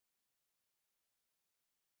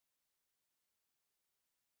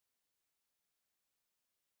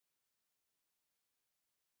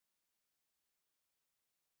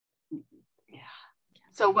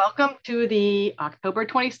So welcome to the October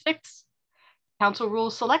 26th Council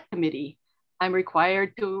Rules Select Committee. I'm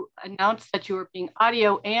required to announce that you are being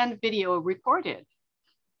audio and video recorded.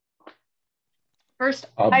 First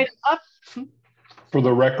item up. For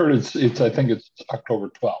the record, I think it's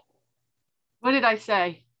October 12th. What did I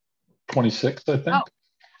say? 26th, I think. Oh,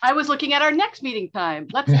 I was looking at our next meeting time.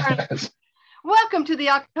 Let's start. Yes. Welcome to the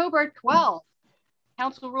October 12th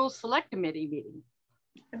Council Rules Select Committee meeting.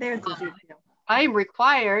 There's Ezekiel. I am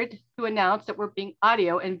required to announce that we're being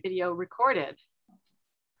audio and video recorded.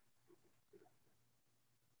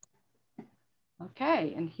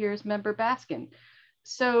 Okay, and here's Member Baskin.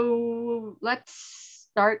 So let's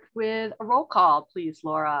start with a roll call, please,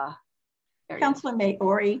 Laura. Councilor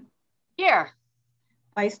Maori. Here.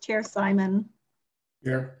 Vice Chair Simon.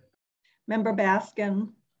 Here. Member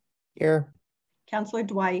Baskin. Here. Councilor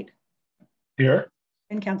Dwight. Here.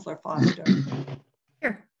 And Councilor Foster.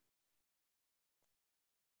 Here.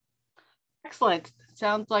 Excellent.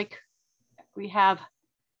 Sounds like we have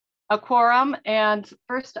a quorum, and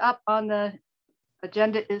first up on the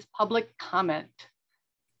agenda is public comment.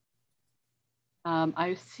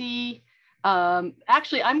 I see,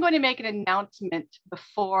 actually, I'm going to make an announcement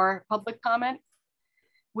before public comment,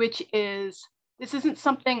 which is, this isn't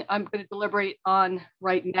something I'm going to deliberate on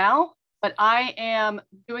right now, but I am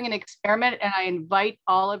doing an experiment and I invite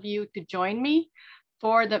all of you to join me.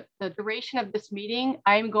 For the duration of this meeting,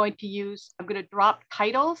 I'm going to drop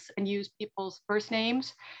titles and use people's first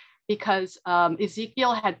names because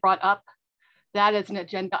Ezekiel had brought up that as an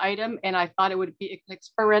agenda item, and I thought it would be an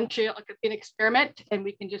experiential, it could be an experiment, and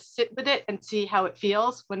we can just sit with it and see how it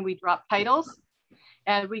feels when we drop titles.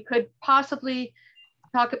 And we could possibly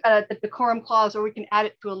talk about the decorum clause, or we can add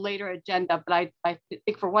it to a later agenda. But I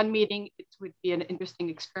think for one meeting, it would be an interesting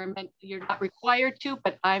experiment. You're not required to,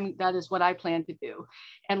 but that is what I plan to do.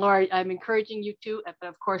 And Laura, I'm encouraging you to, but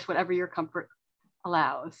of course, whatever your comfort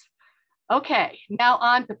allows. Okay, now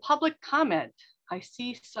on to public comment. I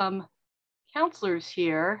see some counselors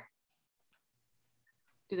here.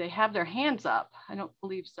 Do they have their hands up? I don't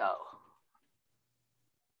believe so.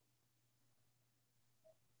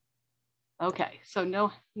 Okay, so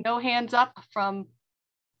no hands up from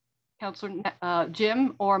Councilor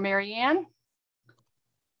Jim or Marianne?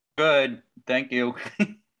 Good, thank you.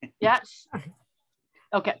 Yes.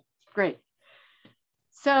 Okay, great.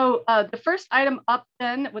 So the first item up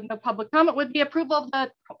then with no public comment would be approval of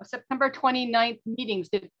the September 29th meetings.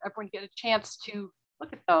 Did everyone get a chance to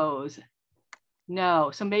look at those? No,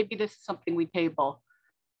 so maybe this is something we table.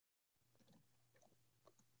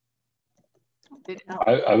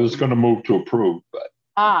 I was going to move to approve, but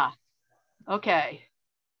okay.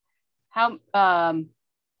 How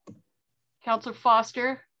Councilor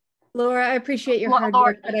Foster? Laura, I appreciate your hard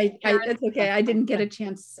work, but it's okay. I didn't get a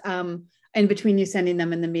chance in between you sending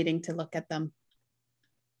them in the meeting to look at them.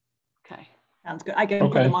 Okay, sounds good. I can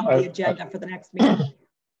put them on the agenda for the next meeting.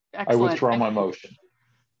 Excellent. I withdraw my motion.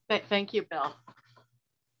 Thank you, Bill.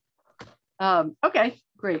 Okay,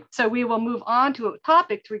 great. So we will move on to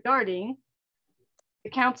topics regarding the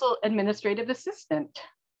Council Administrative Assistant,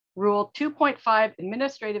 Rule 2.5,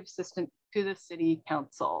 Administrative Assistant to the City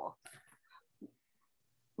Council.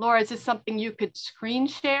 Laura, is this something you could screen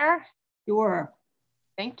share? Sure.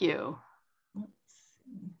 Thank you.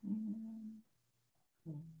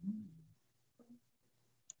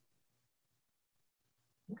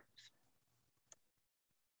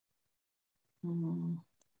 Give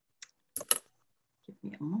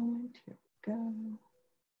me a moment. Here we go.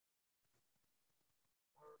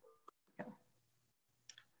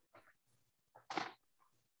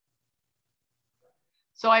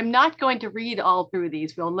 So I'm not going to read all through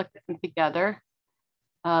these. We'll look at them together.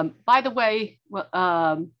 By the way,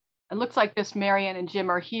 it looks like this Marianne and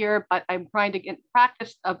Jim are here, but I'm trying to get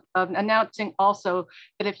practice of announcing also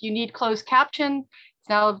that if you need closed caption, it's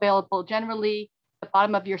now available generally at the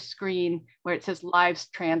bottom of your screen where it says live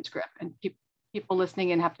transcript, and people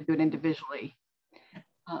listening in have to do it individually.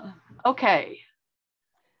 Okay.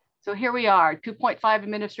 So here we are, 2.5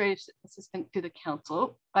 Administrative Assistant to the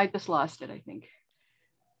Council. I just lost it, I think.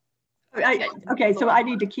 Okay, so I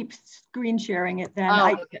need to keep screen sharing it then.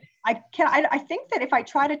 Okay. I think that if I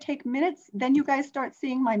try to take minutes, then you guys start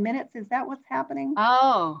seeing my minutes. Is that what's happening?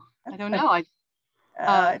 Oh, I don't know.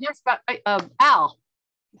 Yes, but Al.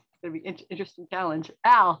 It's gonna be an interesting challenge.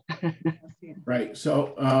 Al. Right.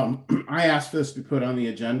 So I asked this to be put on the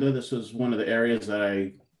agenda. This was one of the areas that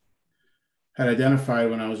I had identified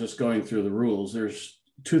when I was just going through the rules. There's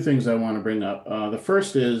two things I want to bring up. The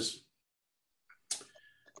first is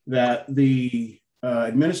that the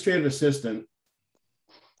administrative assistant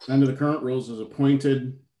under the current rules is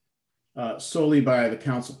appointed solely by the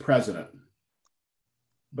council president.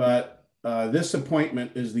 But this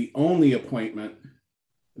appointment is the only appointment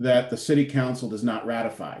that the city council does not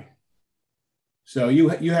ratify. So you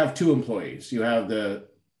have two employees. You have the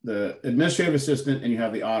administrative assistant and you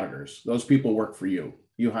have the auditors. Those people work for you.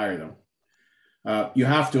 You hire them. You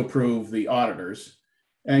have to approve the auditors,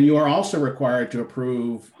 and you are also required to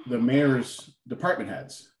approve the mayor's department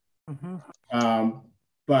heads.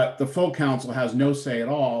 But the full council has no say at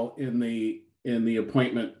all in the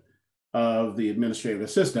appointment of the administrative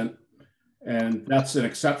assistant, and that's an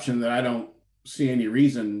exception that I don't see any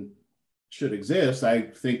reason should exist. I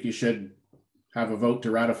think you should have a vote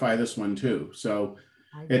to ratify this one too. So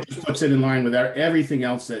it just puts it in line with everything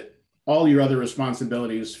else, that all your other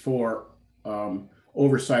responsibilities for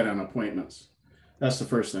oversight on appointments. That's the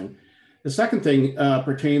first thing. The second thing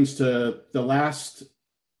pertains to the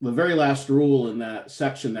very last rule in that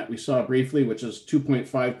section that we saw briefly, which is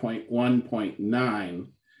 2.5.1.9,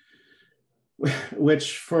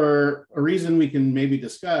 which, for a reason we can maybe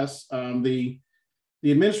discuss, the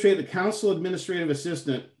council administrative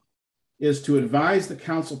assistant is to advise the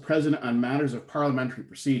council president on matters of parliamentary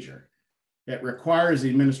procedure. It requires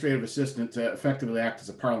the administrative assistant to effectively act as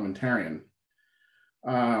a parliamentarian,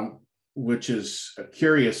 which is a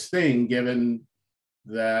curious thing, given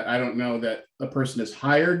that I don't know that a person is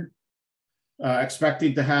hired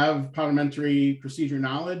expecting to have parliamentary procedure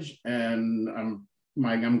knowledge, and I'm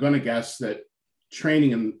going to guess that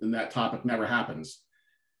training in that topic never happens.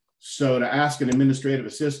 So to ask an administrative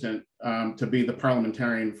assistant to be the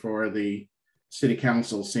parliamentarian for the city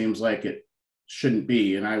council seems like it shouldn't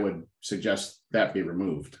be, and I would suggest that be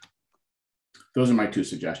removed. Those are my two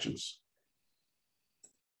suggestions.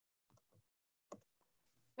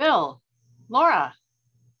 Bill, Laura.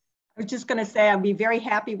 I was just going to say I'd be very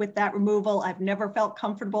happy with that removal. I've never felt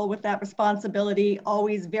comfortable with that responsibility.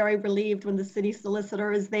 Always very relieved when the city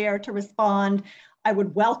solicitor is there to respond. I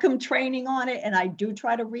would welcome training on it, and I do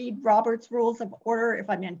try to read Robert's Rules of Order if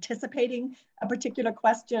I'm anticipating a particular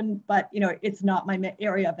question, but it's not my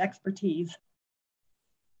area of expertise.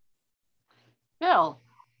 Bill.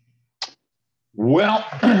 Well,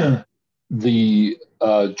 the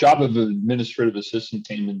job of administrative assistant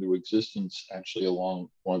came into existence actually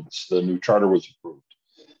once the new charter was approved.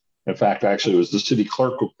 In fact, actually, it was the city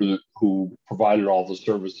clerk who provided all the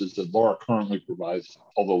services that Laura currently provides,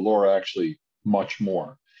 although Laura actually much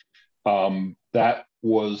more. I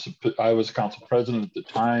was council president at the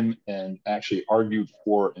time and actually argued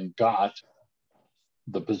for and got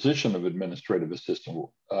the position of administrative assistant,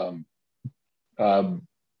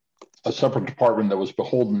 a separate department that was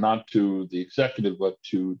beholden not to the executive, but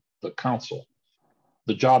to the council.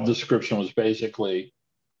 The job description was basically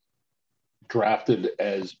drafted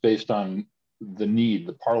as based on the need.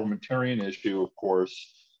 The parliamentarian issue, of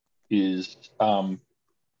course, is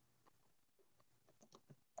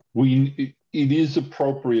it is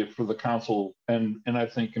appropriate for the council, and I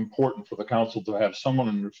think important for the council, to have someone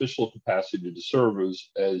in an official capacity to serve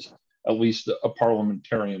as at least a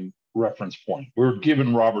parliamentarian reference point. We're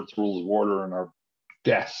given Robert's Rules of Order in our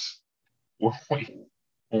desks when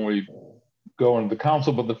we go into the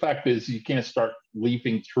council, but the fact is you can't start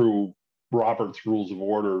leafing through Robert's Rules of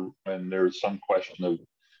Order when there's some question of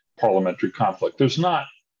parliamentary conflict.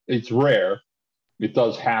 It's rare, it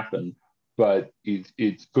does happen, but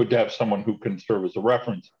it's good to have someone who can serve as a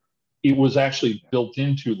reference. It was actually built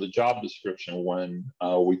into the job description when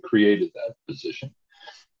we created that position.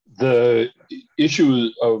 The issue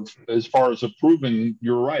of, as far as approving,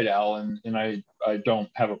 you're right, Al, and I don't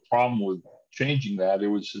have a problem with changing that. It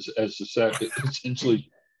was just, as I said,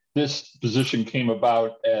 essentially this position came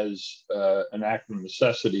about as an act of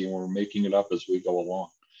necessity, and we're making it up as we go along.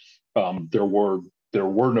 There were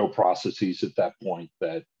no processes at that point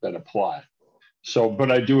that apply. So,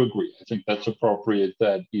 but I do agree. I think that's appropriate,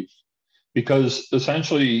 that because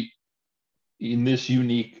essentially in this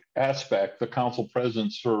unique aspect, the council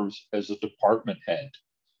president serves as a department head,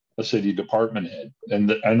 a city department head,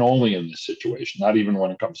 and only in this situation, not even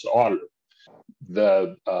when it comes to auditor.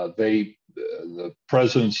 The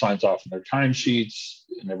president signs off on their timesheets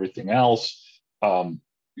and everything else, and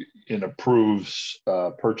approves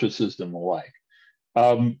purchases and the like.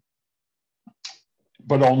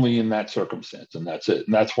 But only in that circumstance, and that's it.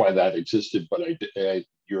 And that's why that existed. But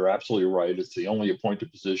you're absolutely right. It's the only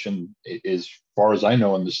appointed position, as far as I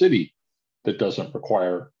know, in the city that doesn't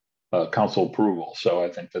require council approval. So I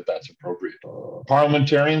think that that's appropriate.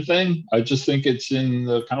 Parliamentarian thing, I just think it's in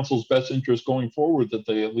the council's best interest going forward that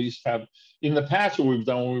they at least have. In the past, what we've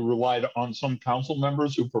done, we relied on some council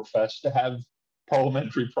members who professed to have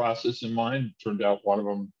parliamentary process in mind. It turned out one of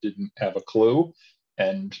them didn't have a clue.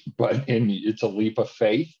 but it's a leap of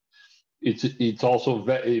faith. It's also,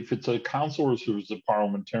 if it's a councilor who's a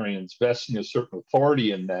parliamentarians vesting a certain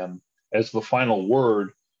authority in them as the final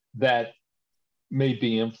word, that may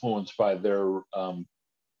be influenced by their own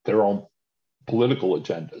political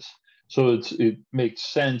agendas. So it makes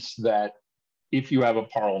sense that if you have a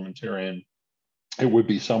parliamentarian, it would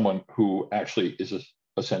be someone who actually is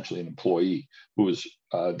essentially an employee whose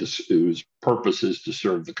purpose is to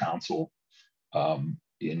serve the council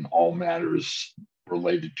in all matters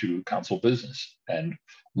related to council business. And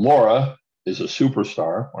Laura is a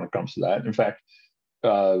superstar when it comes to that. In fact,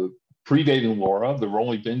 predating Laura, there were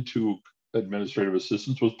only been 2 administrative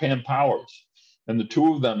assistants, was Pam Powers. And the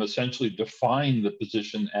 2 of them essentially defined the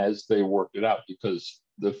position as they worked it out, because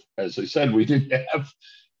as I said, we didn't have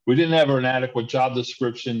an adequate job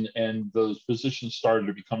description, and those positions started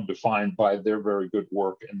to become defined by their very good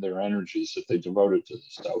work and their energies that they devoted to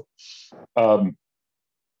this. So,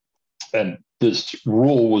 and this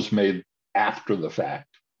rule was made after the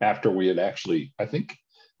fact, after we had actually, I think,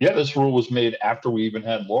 this rule was made after we even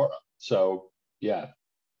had Laura. So yeah,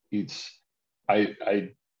 I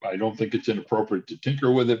don't think it's inappropriate to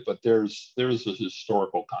tinker with it, but there's a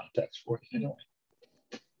historical context for it anyway.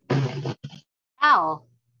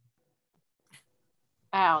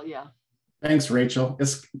 Al, yeah. Thanks, Rachel.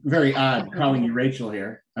 It's very odd calling you Rachel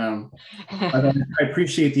here. I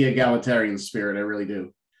appreciate the egalitarian spirit. I really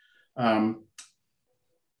do.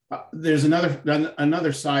 There's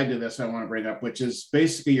another side to this I want to bring up, which is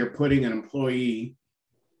basically you're putting an employee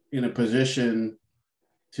in a position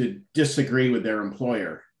to disagree with their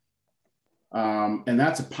employer. And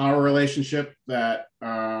that's a power relationship that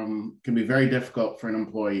can be very difficult for an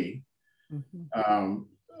employee. Mm-hmm.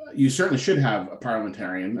 You certainly should have a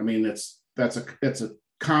parliamentarian. I mean, that's a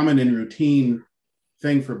common and routine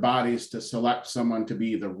thing for bodies to select someone to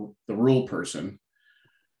be the rule person.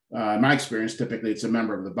 In my experience, typically it's a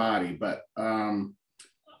member of the body, but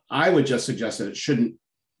I would just suggest that it shouldn't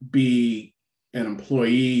be an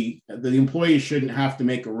employee. The employee shouldn't have to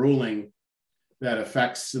make a ruling that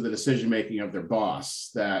affects the decision-making of their boss.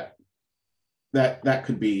 That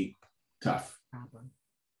could be tough.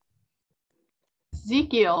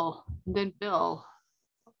 Ezekiel, then Bill.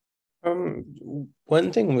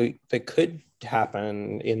 One thing that could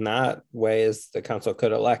happen in that way is the council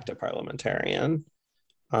could elect a parliamentarian,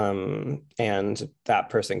 and that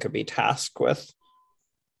person could be tasked with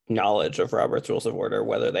knowledge of Robert's Rules of Order,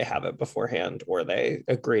 whether they have it beforehand or they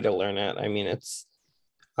agree to learn it. I mean, it's,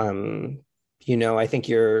 I think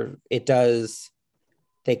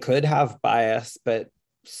they could have bias, but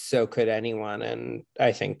so could anyone. And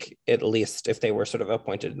I think at least if they were sort of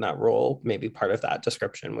appointed in that role, maybe part of that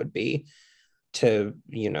description would be to,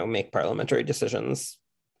 make parliamentary decisions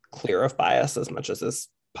clear of bias as much as is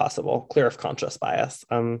possible, clear of conscious bias.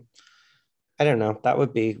 I don't know. That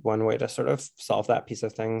would be one way to sort of solve that piece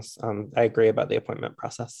of things. I agree about the appointment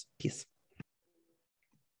process piece.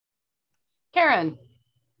 Karen.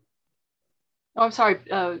 Oh, I'm sorry.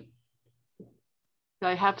 I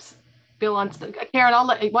have Bill on. Karen,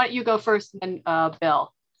 why don't you go first, and then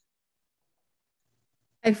Bill.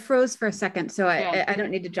 I froze for a second, so I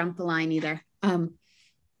don't need to jump the line either.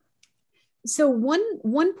 So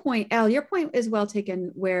one point, Al, your point is well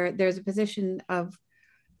taken, where there's a position of,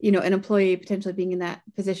 an employee potentially being in that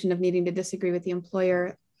position of needing to disagree with the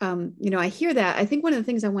employer. I hear that. I think one of the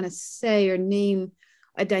things I want to say or name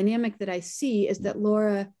a dynamic that I see is that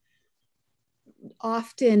Laura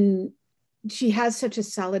often, she has such a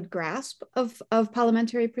solid grasp of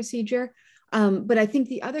parliamentary procedure. But I think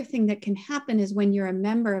the other thing that can happen is when you're a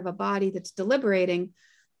member of a body that's deliberating,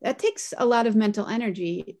 that takes a lot of mental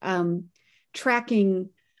energy, tracking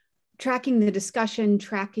the discussion,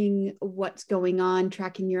 tracking what's going on,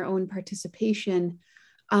 tracking your own participation.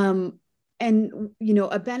 And,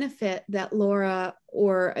 a benefit that Laura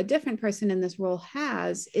or a different person in this role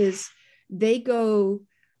has is they go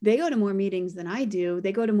to more meetings than I do.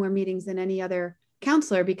 They go to more meetings than any other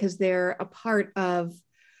counselor because they're a part of,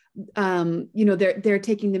 they're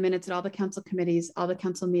taking the minutes at all the council committees, all the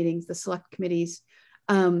council meetings, the select committees.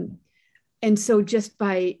 And so just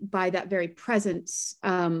by that very presence,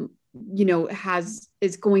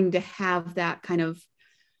 is going to have that kind of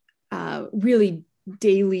really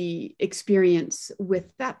daily experience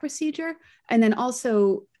with that procedure. And then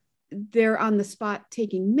also they're on the spot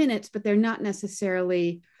taking minutes, but they're not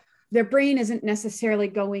necessarily, their brain isn't necessarily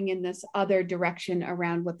going in this other direction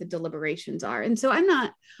around what the deliberations are. And so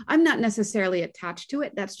I'm not necessarily attached to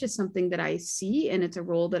it. That's just something that I see, and it's a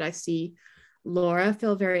role that I see Laura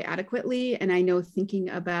fill very adequately. And I know thinking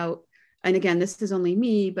about and again, this is only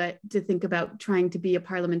me, but to think about trying to be a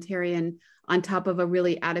parliamentarian on top of a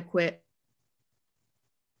really adequate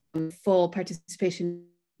full participation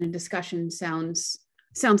in discussion sounds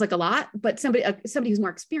like a lot, but somebody who's more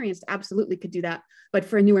experienced absolutely could do that. But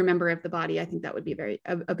for a newer member of the body, I think that would be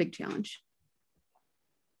a big challenge.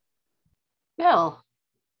 Bill.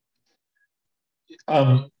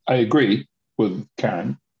 I agree with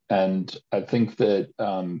Karen, and I think that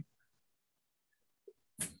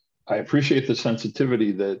I appreciate the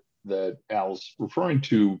sensitivity that Al's referring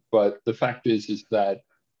to, but the fact is that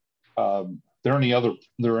there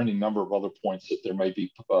are any number of other points that there might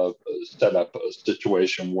be set up a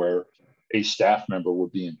situation where a staff member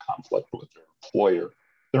would be in conflict with their employer.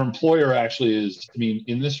 Their employer actually is, I mean,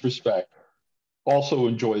 in this respect, also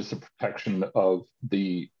enjoys the protection of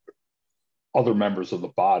the other members of the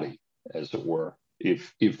body, as it were.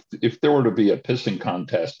 If there were to be a pissing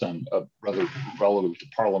contest on relative to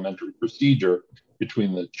parliamentary procedure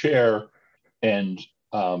between the chair and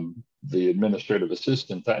the administrative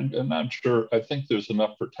assistant, and I think there's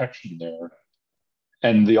enough protection there.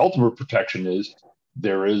 And the ultimate protection is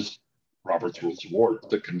there is Robert's Rules of Order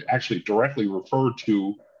that can actually directly refer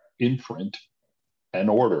to in print an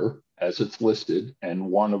order as it's listed. And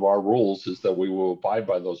one of our rules is that we will abide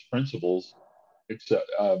by those principles, except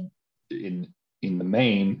in the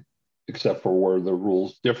main, except for where the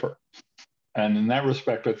rules differ. And in that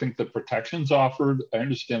respect, I think the protections offered, I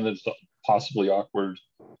understand that it's possibly awkward.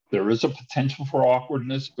 There is a potential for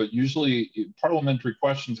awkwardness, but usually parliamentary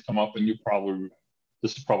questions come up, and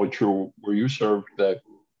this is probably true where you served, that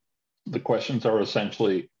the questions are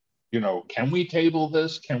essentially, can we table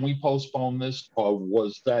this? Can we postpone this?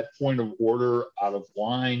 Was that point of order out of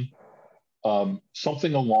line?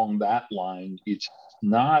 Something along that line. It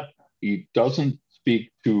doesn't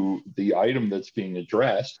speak to the item that's being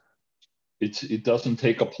addressed. It doesn't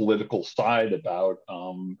take a political side about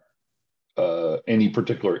any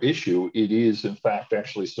particular issue. It is, in fact,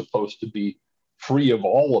 actually supposed to be free of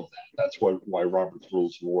all of that. That's why Robert's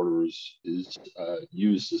Rules of Order is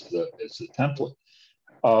used as the template.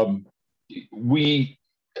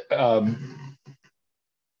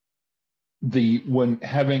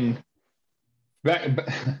 Back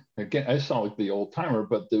again, I sound like the old timer,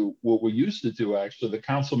 but what we used to do, actually, the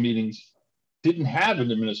council meetings didn't have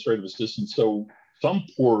an administrative assistant, so some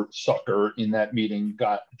poor sucker in that meeting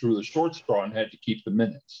drew the short straw and had to keep the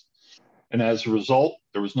minutes. And as a result,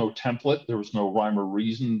 there was no template, there was no rhyme or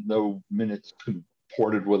reason, no minutes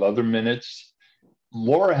comported with other minutes.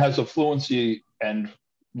 Laura has a fluency, and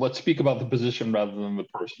let's speak about the position rather than the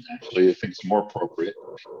person. Actually, I think it's more appropriate.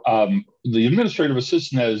 The administrative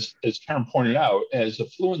assistant, as Karen pointed out, has a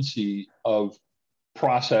fluency of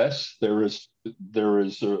process. There is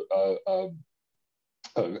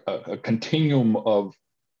a continuum of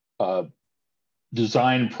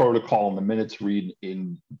design protocol, and the minutes read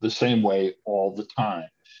in the same way all the time,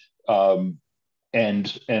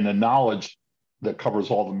 and a knowledge that covers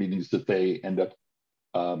all the meetings that they end up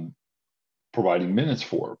providing minutes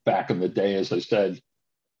for. Back in the day, as I said,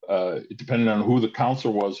 depending on who the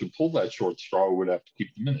counselor was who pulled that short straw, would have to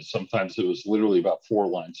keep the minutes. Sometimes it was literally about 4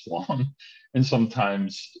 lines long, and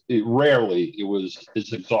sometimes rarely it was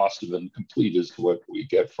as exhaustive and complete as what we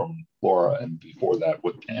get from Laura, and before that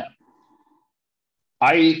with Pam.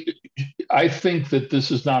 I think that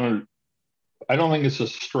this is not I don't think it's a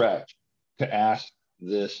stretch to ask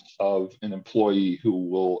this of an employee who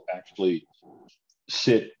will actually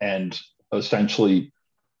sit and essentially,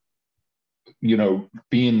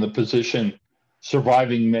 be in the position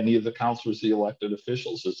surviving many of the counselors, the elected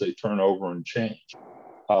officials, as they turn over and change.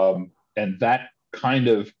 And that kind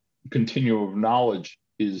of continuum of knowledge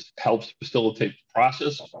helps facilitate the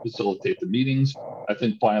process, facilitate the meetings. I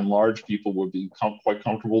think by and large, people would be quite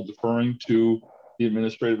comfortable deferring to the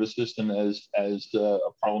administrative assistant as a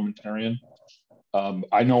parliamentarian.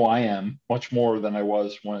 I know I am, much more than I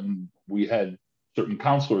was when we had certain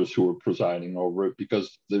counselors who were presiding over it,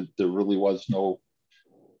 because there really was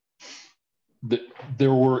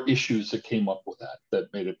there were issues that came up with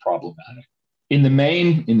that made it problematic. In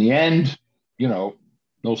the end,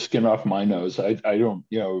 no skin off my nose. I don't,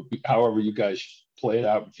 however you guys play it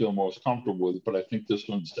out and feel most comfortable with it, but I think this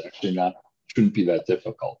one's actually shouldn't be that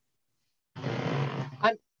difficult.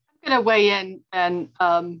 I'm going to weigh in, and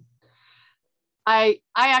I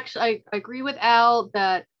agree with Al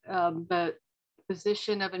that the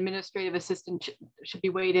position of administrative assistant should be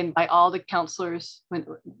weighed in by all the counselors in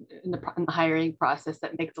the hiring process.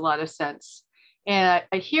 That makes a lot of sense. And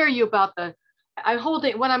I hear you about what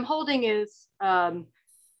I'm holding is, I'm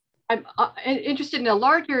interested in a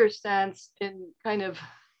larger sense in kind of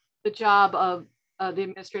the job of the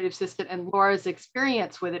administrative assistant and Laura's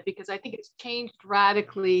experience with it, because I think it's changed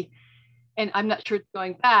radically. And I'm not sure it's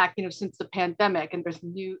going back, since the pandemic, and there's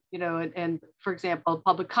new, and for example,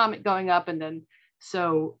 public comment going up, and then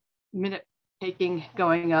so minute taking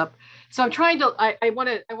going up. So I'm trying to, I want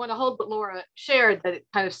to hold what Laura shared, that it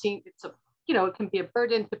kind of seems it's a, it can be a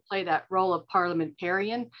burden to play that role of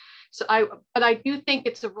parliamentarian. So but I do think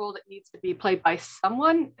it's a role that needs to be played by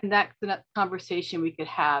someone, and that's the conversation we could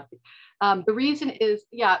have. The reason is,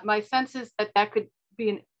 my sense is that could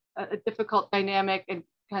be a difficult dynamic, and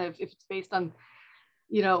kind of if it's based on,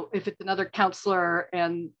 if it's another counselor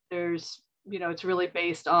and there's, it's really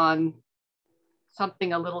based on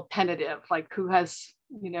something a little tentative, like who has,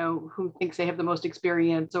 who thinks they have the most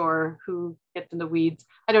experience or who gets in the weeds.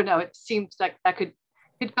 I don't know. It seems like that could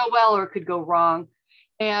go well or it could go wrong.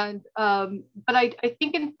 And, but I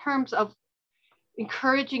think in terms of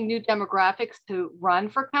encouraging new demographics to run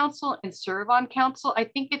for council and serve on council, I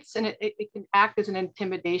think it can act as an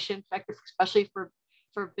intimidation factor, especially for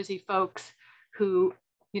busy folks who,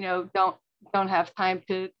 don't have time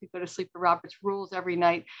to go to sleep for Robert's rules every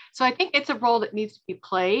night. So I think it's a role that needs to be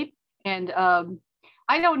played. And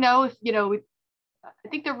I don't know if, I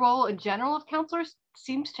think the role in general of counselors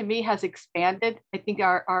seems to me has expanded. I think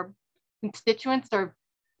our constituents are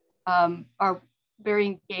very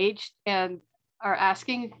engaged and are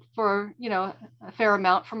asking for, a fair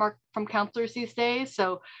amount from counselors these days.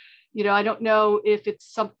 So, I don't know if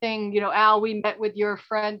it's something, Al, we met with your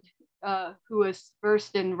friend who was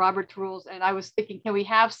versed in Robert's rules. And I was thinking, can we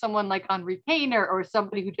have someone like on retainer or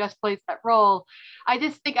somebody who just plays that role? I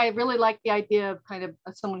just think I really like the idea of kind of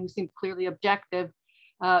someone who seems clearly objective.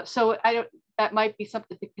 So that might be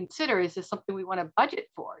something to consider. Is this something we want to budget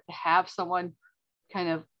for, to have someone kind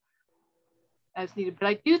of as needed? But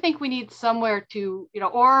I do think we need somewhere to,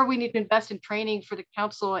 or we need to invest in training for the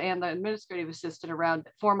council and the administrative assistant around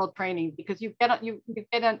formal training, because you get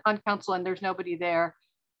on council and there's nobody there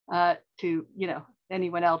to,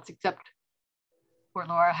 anyone else except for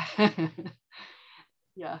Laura.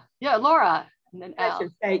 Yeah, Laura. And then Al. I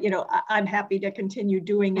should say, I'm happy to continue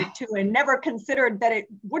doing it too, and never considered that it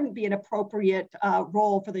wouldn't be an appropriate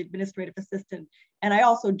role for the administrative assistant. And I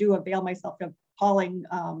also do avail myself of calling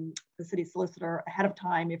the city solicitor ahead of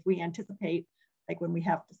time if we anticipate, like when we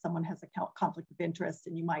have someone has a conflict of interest,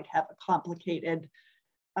 and you might have a complicated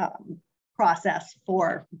process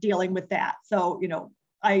for dealing with that. So,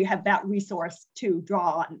 I have that resource to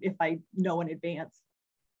draw on if I know in advance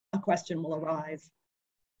a question will arise.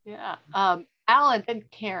 Yeah, Alan and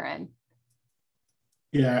Karen.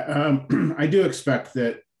 Yeah, I do expect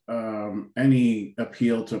that any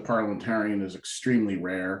appeal to parliamentarian is extremely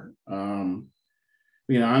rare.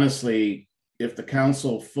 Honestly, if the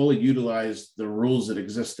council fully utilized the rules that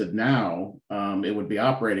existed now, it would be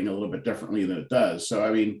operating a little bit differently than it does.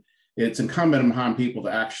 So, it's incumbent upon people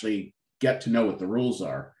to actually get to know what the rules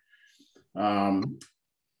are. And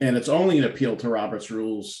it's only an appeal to Robert's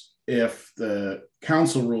rules if the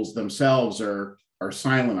council rules themselves are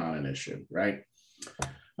silent on an issue, right?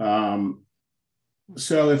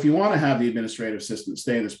 So if you want to have the administrative assistant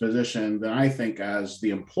stay in this position, then I think as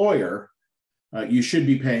the employer, you should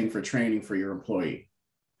be paying for training for your employee,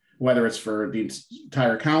 whether it's for the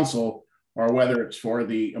entire council or whether it's for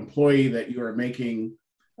the employee that you are making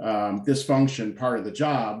this function part of the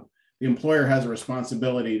job. The employer has a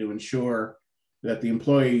responsibility to ensure that the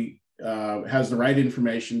employee has the right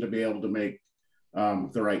information to be able to make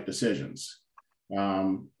the right decisions.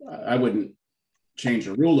 I wouldn't change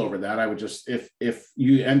a rule over that. I would just, if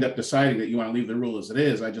you end up deciding that you want to leave the rule as it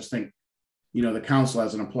is, I just think, the council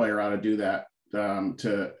as an employer ought to do that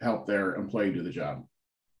to help their employee do the job.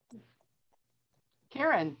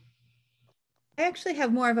 Karen. I actually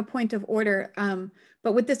have more of a point of order,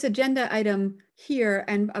 but with this agenda item here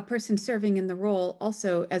and a person serving in the role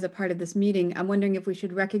also as a part of this meeting, I'm wondering if we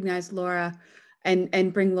should recognize Laura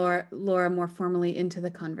and bring Laura more formally into the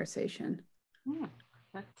conversation.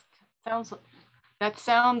 That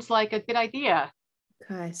sounds like a good idea.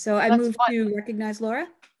 Okay, so I move to recognize Laura.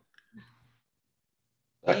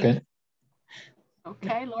 Second.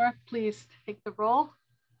 Okay, Laura, please take the roll.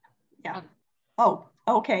 Yeah. Oh,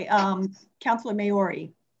 okay. Councilor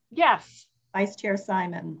Maori. Yes. Vice Chair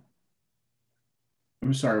Simon.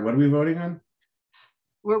 I'm sorry, what are we voting on?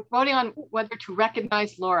 We're voting on whether to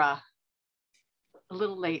recognize Laura. A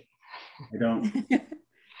little late. I don't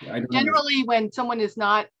Generally, when someone is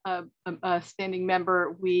not a standing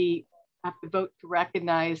member, we have to vote to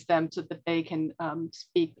recognize them so that they can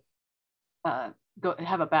speak, go and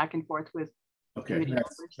have a back and forth with. Okay,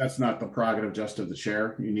 that's not the prerogative just of the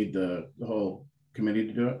chair. You need the whole committee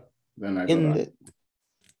to do it. Then I vote on.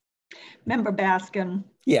 Member Baskin,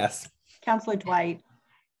 Yes. Councillor Dwight,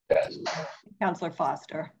 Yes. Councillor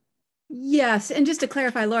Foster. Yes, and just to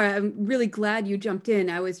clarify, Laura, I'm really glad you jumped in.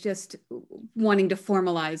 I was just wanting to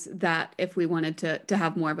formalize that if we wanted to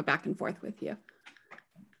have more of a back and forth with you.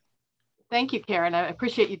 Thank you, Karen. I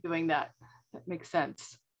appreciate you doing that. That makes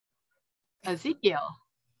sense. Ezekiel.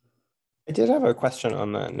 I did have a question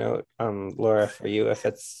on that note, Laura, for you,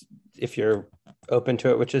 if you're open to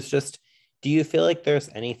it, which is just, do you feel like there's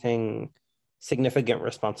anything significant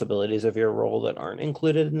responsibilities of your role that aren't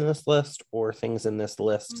included in this list, or things in this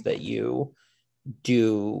list that you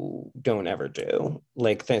don't ever do?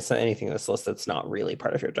 Like there's anything in this list that's not really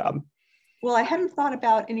part of your job? Well, I hadn't thought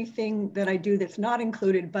about anything that I do that's not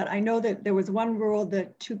included, but I know that there was one rule,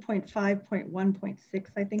 that 2.5.1.6,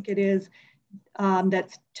 I think it is,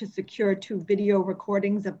 that's to secure 2 video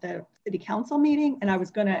recordings of the city council meeting. And I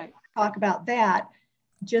was going to talk about that,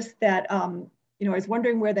 just that, you know, I was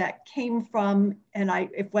wondering where that came from, and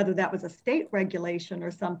whether that was a state regulation or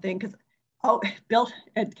something, because,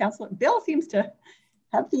 Councilor Bill seems to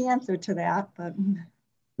have the answer to that, but.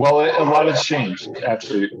 Well, a lot has changed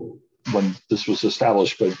actually when this was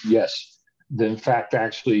established, but yes, in fact,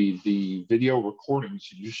 actually the video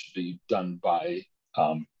recordings used to be done by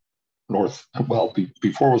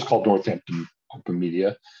before it was called Northampton Open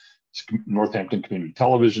Media, Northampton Community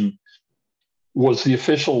Television was the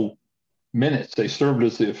official minutes. They served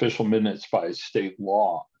as the official minutes by state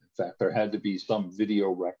law. In fact, there had to be some video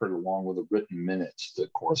record along with the written minutes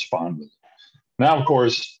that correspond with it. Now, of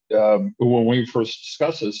course, when we first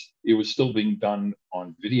discussed this, it was still being done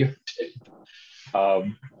on videotape.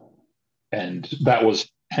 And that was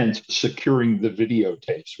hence securing the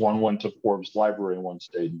videotapes. One went to Forbes Library and one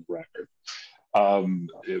stayed in the record.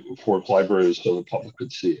 Forbes Library is so the public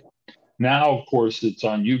could see it. Now, of course, it's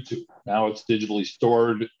on YouTube. Now it's digitally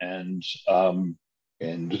stored, and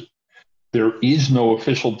there is no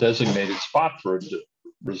official designated spot for it to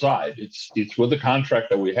reside. It's with the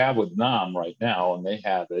contract that we have with NAM right now, and they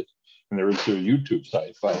have it, and there is their YouTube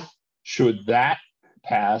site. But should that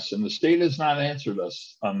pass, and the state has not answered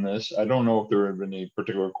us on this, I don't know if there have been any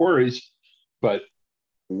particular queries, but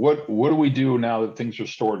what do we do now that things are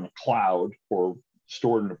stored in a cloud or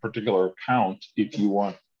stored in a particular account if you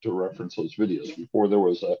want to reference those videos? Before there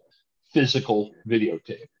was a physical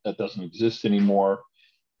videotape. That doesn't exist anymore.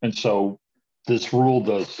 And so this rule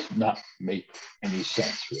does not make any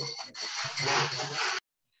sense, really.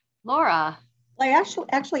 Laura. I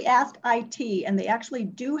actually asked IT, and they actually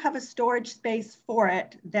do have a storage space for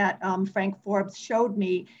it that Frank Forbes showed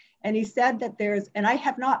me. And he said that and I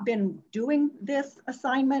have not been doing this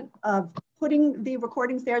assignment of putting the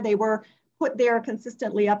recordings there. They were put there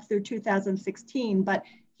consistently up through 2016, but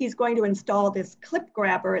he's going to install this clip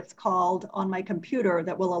grabber, it's called, on my computer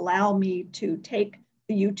that will allow me to take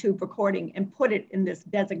the YouTube recording and put it in this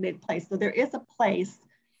designated place. So there is a place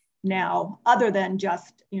now, other than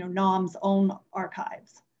just, you know, NOM's own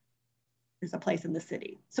archives. There's a place in the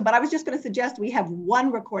city. So, but I was just going to suggest we have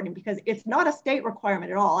one recording, because it's not a state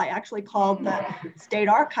requirement at all. I actually called the state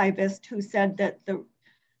archivist, who said that the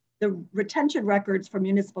retention records for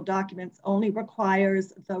municipal documents only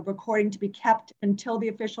requires the recording to be kept until the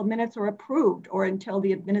official minutes are approved or until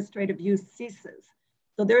the administrative use ceases.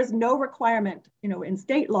 So there's no requirement, you know, in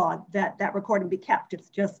state law that that recording be kept.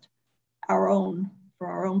 It's just our own, for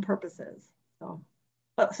our own purposes. So,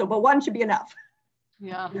 but one should be enough.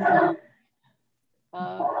 Yeah. Bill.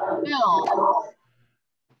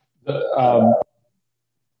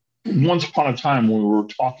 Once upon a time, we were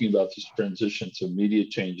talking about this transition to media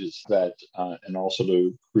changes that, and also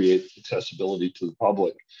to create accessibility to the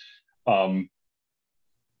public.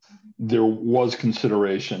 There was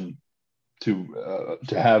consideration to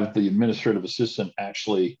have the administrative assistant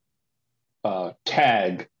actually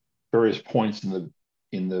tag various points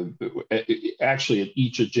actually at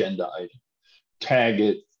each agenda item, tag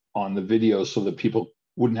it on the video so that people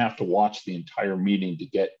wouldn't have to watch the entire meeting to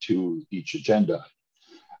get to each agenda.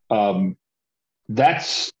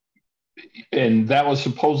 That was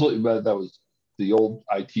supposedly, but that was the old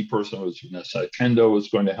IT person, was Vanessa Kendo, was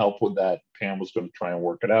going to help with that. Pam was going to try and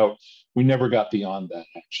work it out. We never got beyond that,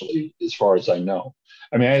 actually, as far as I know.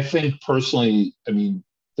 I mean, I think personally, I mean,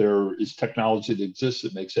 there is technology that exists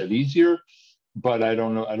that makes that easier, but I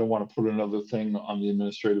don't know. I don't want to put another thing on the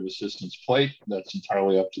administrative assistant's plate. That's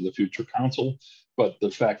entirely up to the future council. But the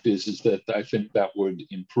fact is that I think that would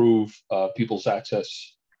improve people's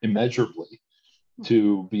access immeasurably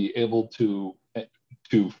to be able to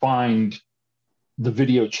find the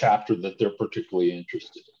video chapter that they're particularly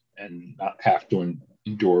interested in, and not have to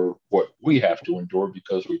endure what we have to endure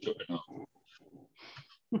because we took it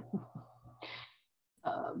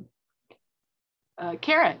on.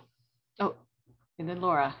 Karen. Oh, and then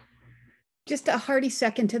Laura. Just a hearty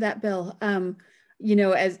second to that, Bill. You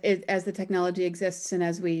know, as the technology exists and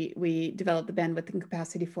as we develop the bandwidth and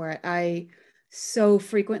capacity for it, I so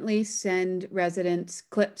frequently send residents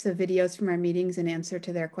clips of videos from our meetings and answer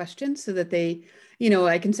to their questions so that they, you know,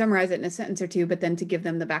 I can summarize it in a sentence or two, but then to give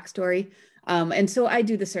them the backstory. And so I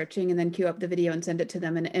do the searching and then queue up the video and send it to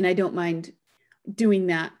them. And I don't mind doing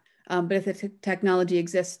that. But if the technology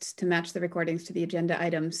exists to match the recordings to the agenda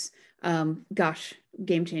items, gosh,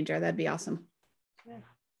 game changer, that'd be awesome. Yeah.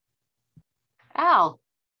 Al.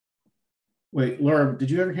 Wait, Laura,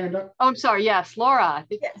 did you have your hand up? Oh, I'm sorry. Yes, Laura.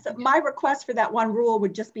 Yes, so my request for that one rule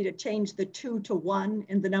would just be to change the 2 to 1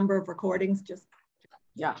 in the number of recordings. Just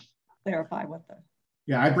clarify what the.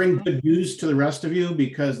 Yeah, I bring good news to the rest of you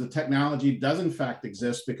because the technology does in fact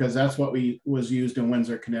exist, because that's what was used in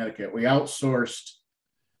Windsor, Connecticut. We outsourced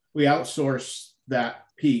that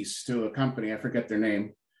piece to a company, I forget their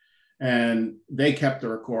name, and they kept the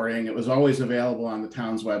recording. It was always available on the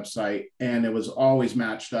town's website, and it was always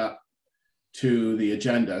matched up to the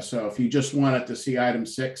agenda. So if you just wanted to see item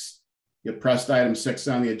 6, you pressed item 6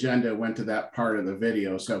 on the agenda, went to that part of the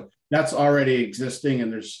video. So that's already existing,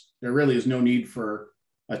 and there really is no need for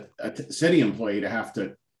a city employee to have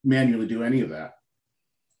to manually do any of that.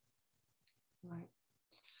 Right.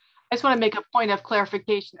 I just want to make a point of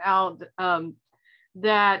clarification, Al,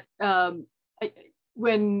 that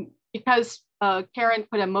because Karen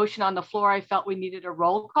put a motion on the floor, I felt we needed a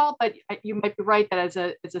roll call, but you might be right that as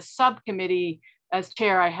a subcommittee, as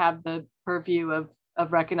chair, I have the purview of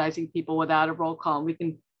recognizing people without a roll call. We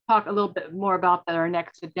can talk a little bit more about that, our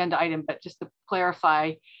next agenda item, but just to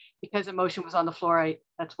clarify, because a motion was on the floor,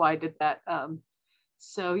 that's why I did that.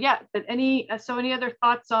 So yeah, but any other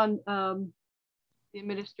thoughts on the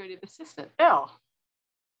administrative assistant? Bill.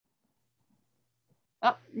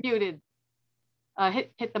 Oh, muted.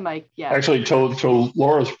 Hit the mic. Yeah. Actually, to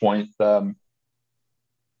Laura's point, I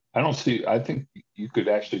think you could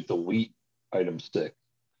actually delete item 6.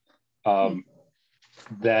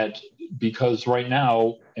 That because right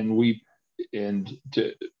now,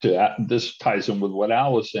 this ties in with what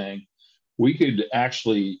Al was saying, we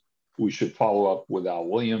should follow up with Al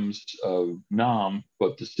Williams of NOM,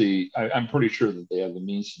 but to see, I'm pretty sure that they have the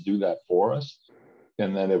means to do that for us.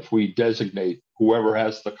 And then if we designate whoever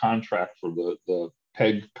has the contract for the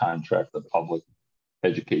PEG contract, the public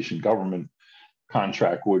education government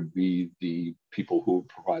contract, would be the people who would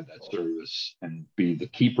provide that service and be the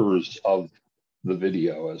keepers of the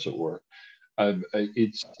video, as it were.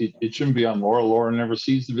 It shouldn't be on Laura. Laura never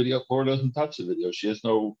sees the video. Laura doesn't touch the video.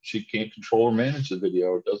 She can't control or manage the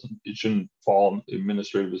video. It shouldn't fall on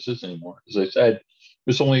administrative assistant anymore. As I said,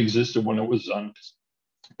 this only existed when it was on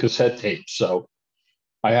cassette tapes. So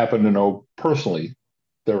I happen to know personally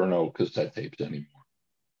there are no cassette tapes anymore.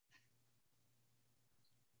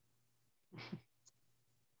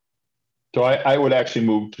 So I would actually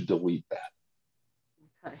move to delete that.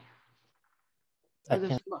 Okay.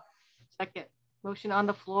 Second motion on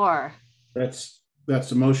the floor. That's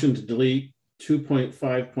a motion to delete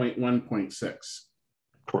 2.5.1.6.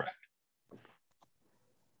 Correct.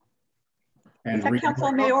 And is that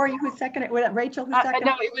Councilor Maori who seconded it? Was that Rachel who seconded it?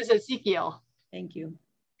 No, it was Ezekiel. Thank you.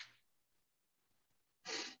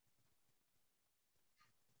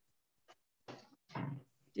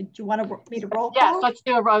 Did you want me to roll call? Yes, let's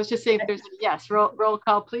do it. I was just saying if there's yes, roll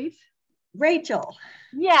call, please. Rachel.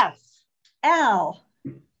 Yes. Al.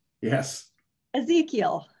 Yes.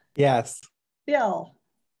 Ezekiel. Yes. Bill.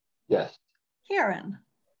 Yes. Karen.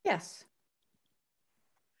 Yes.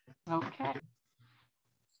 Okay.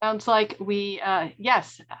 Sounds like we,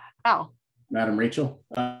 yes, Al. Madam Rachel,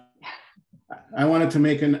 I wanted to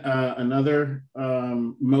make another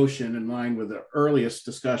motion in line with the earliest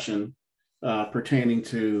discussion pertaining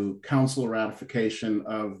to council ratification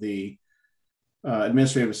of the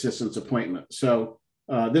administrative assistant's appointment. So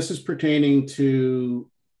this is pertaining to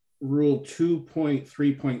Rule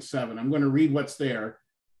 2.3.7. I'm going to read what's there,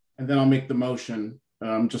 and then I'll make the motion.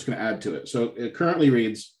 I'm just going to add to it. So it currently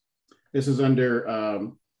reads, this is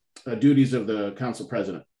under duties of the council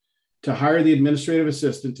president, to hire the administrative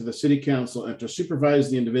assistant to the city council and to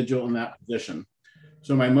supervise the individual in that position.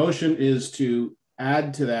 So my motion is to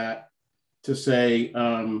add to that to say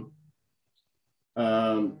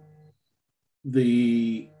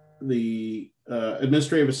the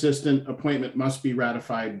administrative assistant appointment must be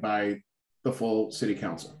ratified by the full city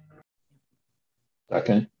council.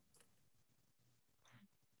 Okay.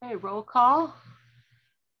 Okay, roll call.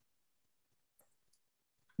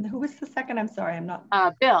 Who was the second? I'm sorry, I'm not.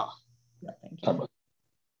 Bill. No, thank you.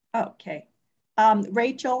 Okay.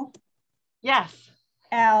 Rachel. Yes.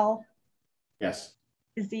 Al. Yes.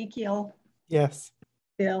 Ezekiel, Yes.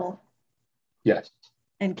 Bill, Yes.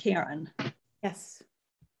 and Karen. Yes.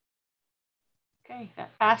 Okay,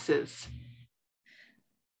 that passes.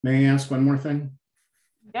 May I ask one more thing?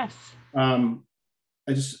 Yes. I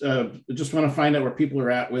just want to find out where people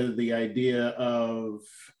are at with the idea of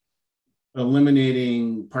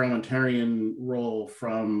eliminating parliamentarian role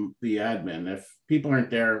from the admin. If people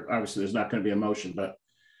aren't there, obviously there's not going to be a motion, but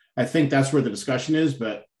I think that's where the discussion is,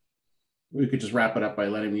 but we could just wrap it up by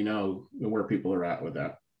letting me know where people are at with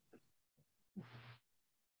that.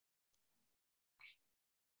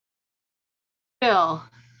 Bill.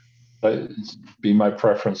 It'd be my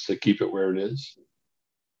preference to keep it where it is.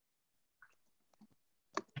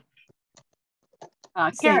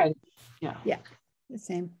 Karen. Yeah. Yeah, the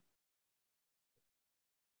same.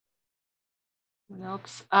 What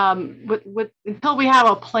else? Until we have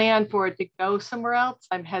a plan for it to go somewhere else,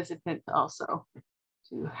 I'm hesitant also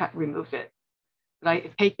to remove it. But I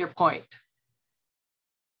take your point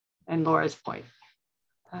and Laura's point.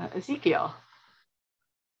 Ezekiel.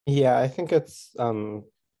 Yeah, I think it's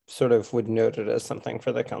sort of would note it as something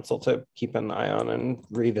for the council to keep an eye on and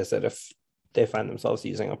revisit if they find themselves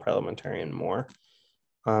using a parliamentarian more.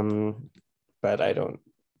 But I don't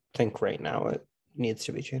think right now it needs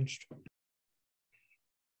to be changed.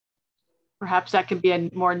 Perhaps that can be a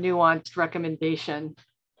more nuanced recommendation.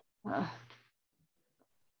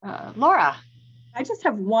 Laura. I just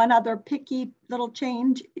have one other picky little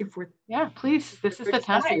change. If we're please. This is the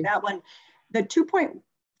time. That one, the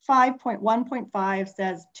 2.5.1.5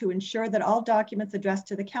 says to ensure that all documents addressed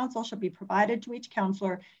to the council shall be provided to each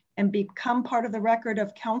councillor and become part of the record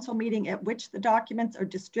of council meeting at which the documents are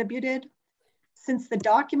distributed. Since the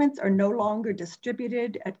documents are no longer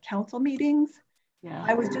distributed at council meetings,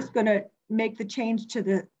 I was just going to make the change to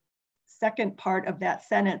the second part of that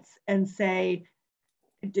sentence and say,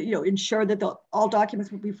 ensure that all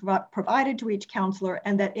documents will be provided to each councillor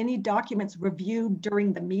and that any documents reviewed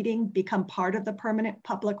during the meeting become part of the permanent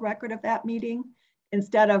public record of that meeting,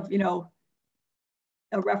 instead of,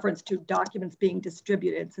 a reference to documents being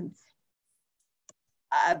distributed, since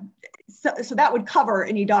so that would cover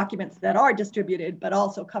any documents that are distributed, but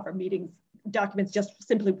also cover documents just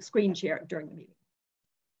simply screen shared during the meeting.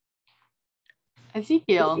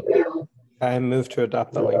 Ezekiel. I move to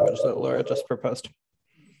adopt the language that Laura just proposed.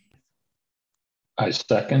 I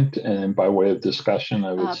second, and by way of discussion,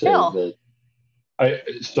 I would say Bill. that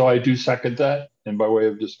I do second that, and by way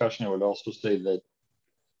of discussion, I would also say that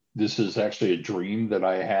this is actually a dream that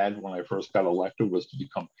I had when I first got elected, was to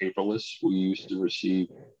become paperless. We used to receive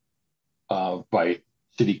by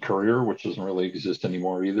City Courier, which doesn't really exist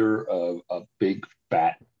anymore either, a big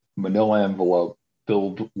fat manila envelope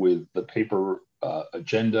filled with the paper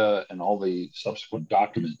agenda and all the subsequent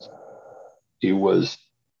documents. It was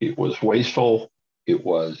wasteful. It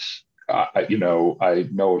was, I know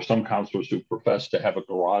of some councilors who profess to have a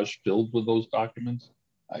garage filled with those documents.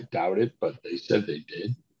 I doubt it, but they said they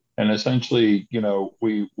did. And essentially,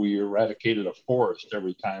 we eradicated a forest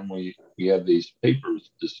every time we had these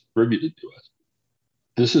papers distributed to us.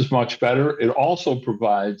 This is much better. It also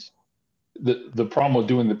provides the problem with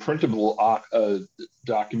doing the printable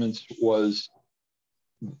documents was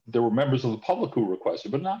there were members of the public who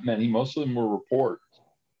requested, but not many. Most of them were reporters,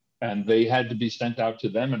 and they had to be sent out to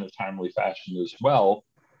them in a timely fashion as well.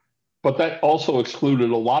 But that also excluded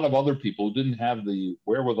a lot of other people who didn't have the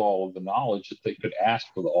wherewithal of the knowledge that they could ask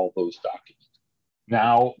for all those documents.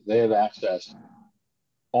 Now they have access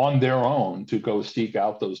on their own to go seek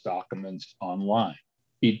out those documents online.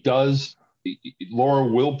 Laura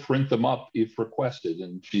will print them up if requested,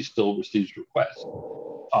 and she still receives requests.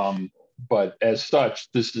 But as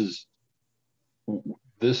such, this is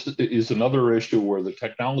another issue where the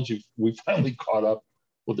technology, we finally caught up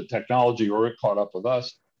with the technology, or it caught up with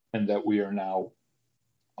us, and that we are now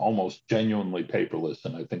almost genuinely paperless.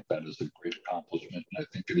 And I think that is a great accomplishment. And I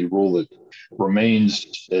think any rule that remains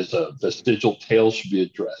as a vestigial tale should be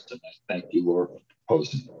addressed. And I thank you, Laura, for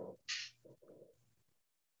proposing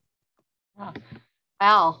it.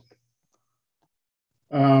 Al.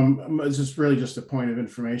 It's just really just a point of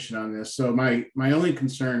information on this. So my only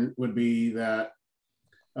concern would be that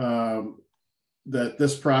that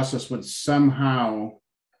this process would somehow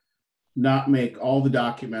not make all the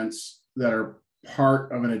documents that are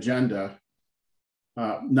part of an agenda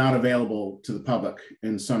not available to the public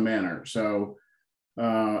in some manner. So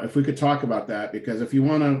if we could talk about that, because if you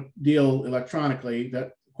want to deal electronically, that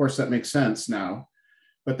of course that makes sense now,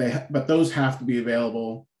 but those have to be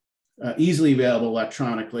available, easily available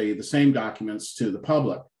electronically, the same documents to the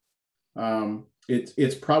public.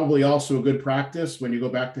 It's probably also a good practice when you go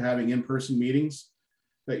back to having in-person meetings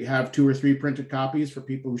that you have 2 or 3 printed copies for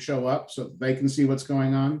people who show up so that they can see what's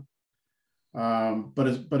going on.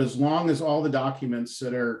 But as long as all the documents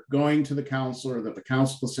that are going to the council or that the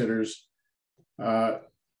council considers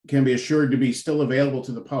can be assured to be still available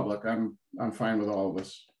to the public, I'm fine with all of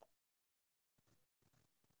this.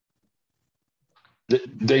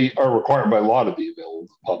 They are required by law to be available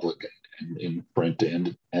to the public in print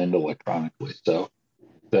and electronically. So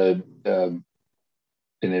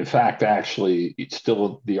and in fact, actually, it's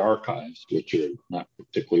still the archives, which are not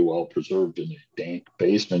particularly well preserved in a dank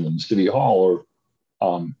basement in City Hall,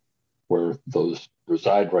 or where those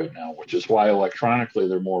reside right now, which is why electronically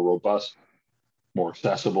they're more robust, more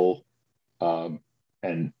accessible,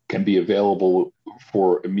 and can be available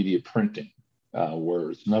for immediate printing,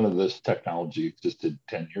 whereas none of this technology existed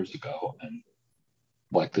 10 years ago, and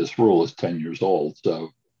like this rule is 10 years old.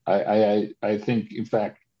 So I think, in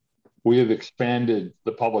fact, we have expanded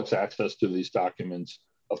the public's access to these documents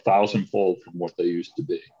 1,000-fold from what they used to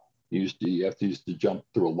be. You have to jump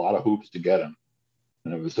through a lot of hoops to get them,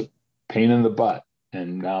 and it was a pain in the butt.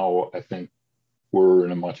 And now I think we're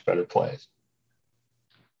in a much better place.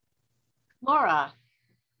 Laura.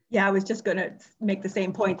 Yeah, I was just going to make the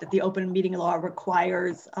same point that the open meeting law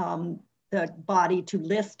requires the body to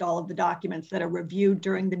list all of the documents that are reviewed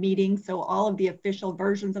during the meeting. So all of the official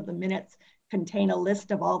versions of the minutes contain a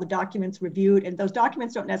list of all the documents reviewed, and those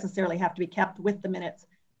documents don't necessarily have to be kept with the minutes,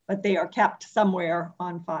 but they are kept somewhere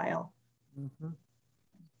on file. Mm-hmm.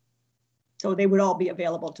 So they would all be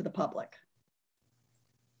available to the public.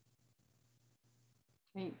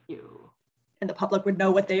 Thank you. And the public would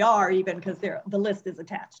know what they are, even because the list is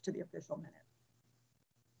attached to the official minutes.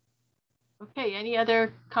 Okay, any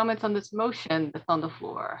other comments on this motion that's on the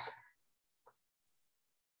floor?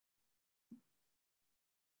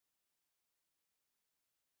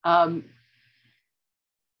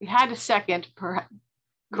 We had a second, correct?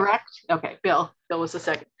 Okay, Bill was the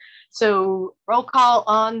second. So roll call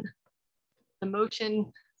on the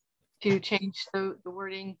motion to change the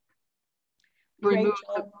wording. Remove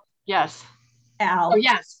yes. Al. Oh,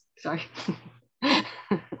 yes, sorry.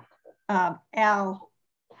 Al.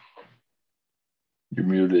 You're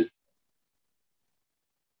muted.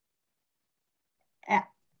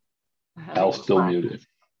 Al's still muted.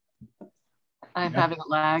 I'm having a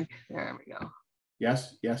lag. There we go.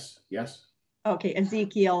 Yes, yes, yes. Okay,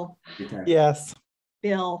 Ezekiel. Okay. Yes.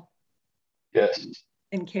 Bill. Yes.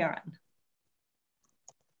 And Karen.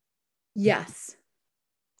 Yes.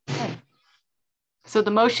 Okay. So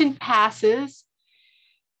the motion passes.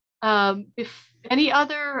 If any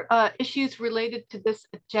other issues related to this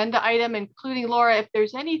agenda item, including Laura, if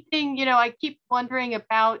there's anything, I keep wondering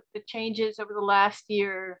about the changes over the last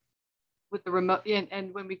year with the remote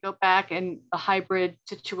and when we go back and the hybrid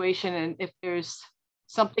situation, and if there's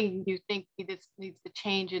something you think needs to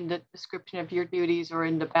change in the description of your duties or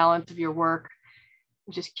in the balance of your work.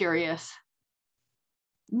 I'm just curious.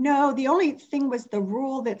 No, the only thing was the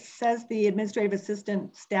rule that says the administrative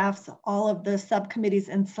assistant staffs all of the subcommittees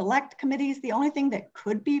and select committees. The only thing that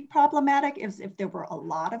could be problematic is if there were a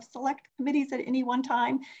lot of select committees at any one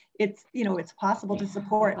time. It's possible to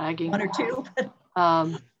support one or two,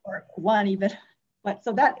 or one even. But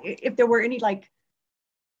so that if there were any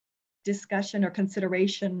discussion or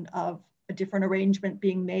consideration of a different arrangement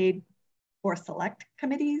being made for select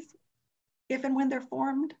committees, if and when they're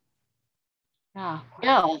formed. Yeah.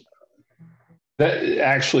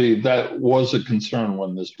 That was a concern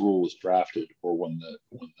when this rule was drafted, or when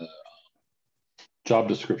the job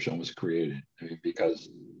description was created. I mean, because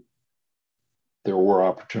there were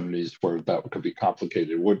opportunities where that could be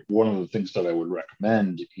complicated. One of the things that I would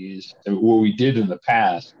recommend is what we did in the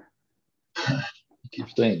past. I keep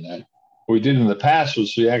saying that. What we did in the past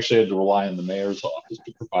was we actually had to rely on the mayor's office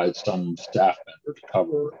to provide some staff member to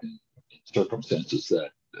cover in circumstances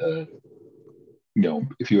that.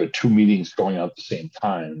 If you had 2 meetings going on at the same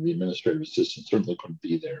time, the administrative assistant certainly couldn't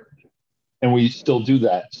be there. And we still do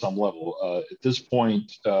that at some level. At this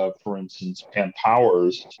point, for instance, Pam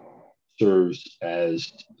Powers serves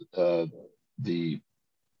as the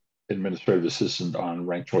administrative assistant on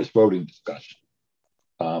ranked choice voting discussion.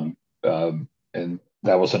 And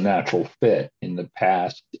that was a natural fit. In the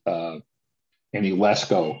past, Annie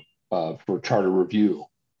Lesko for charter review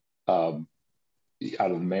out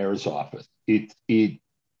of the mayor's office. It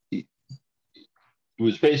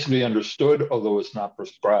was basically understood, although it's not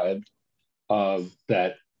prescribed,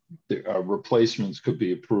 that the replacements could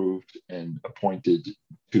be approved and appointed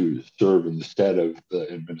to serve in the stead of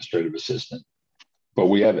the administrative assistant. But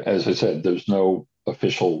we have, as I said, there's no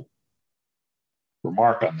official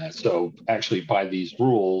remark on that. So actually, by these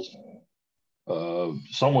rules,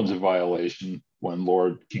 someone's in violation when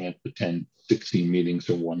Laura can't attend 16 meetings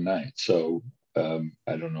in one night. So I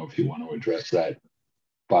don't know if you want to address that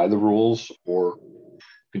by the rules or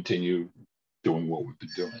continue doing what we've been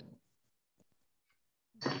doing.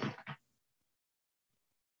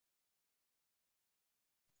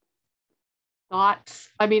 Thoughts?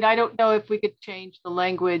 I mean, I don't know if we could change the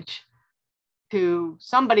language to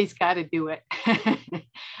somebody's got to do it.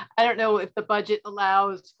 I don't know if the budget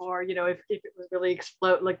allows for, you know, if it was really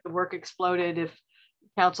explode, like the work exploded, if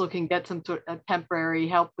council can get some sort of temporary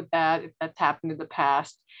help with that, if that's happened in the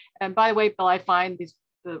past. And by the way, Bill, I find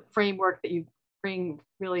the framework that you bring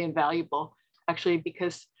really invaluable, actually,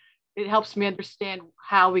 because it helps me understand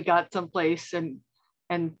how we got someplace and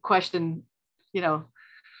question, you know,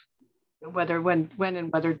 whether when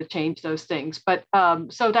and whether to change those things. But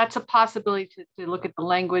so that's a possibility to look at the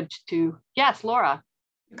language to, yes, Laura.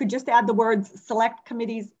 You could just add the words select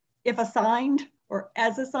committees if assigned or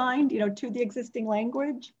as assigned, you know, to the existing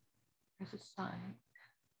language. As assigned.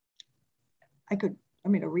 I could, I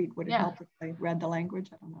mean, to read, would it help if I read the language?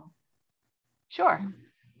 I don't know. Sure.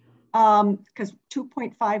 Because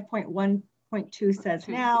 2.5.1.2 says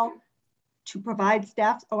now to provide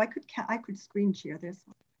staff. Oh, I could screen share this.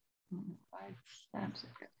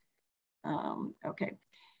 Okay.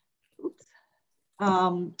 Oops.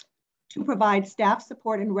 To provide staff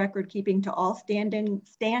support and record keeping to all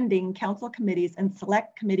standing council committees and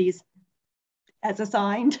select committees as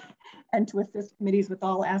assigned, and to assist committees with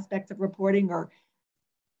all aspects of reporting, or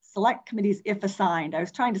select committees if assigned. I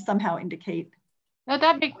was trying to somehow indicate. No,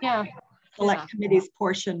 that big, yeah. Select committees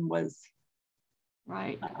portion was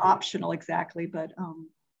right. Not optional exactly, but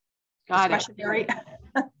got discretionary. It.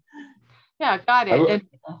 Yeah, got it.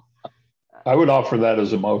 I would offer that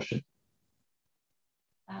as a motion.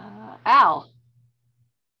 Al.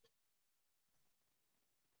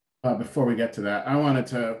 Before we get to that, I wanted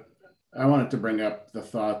to bring up the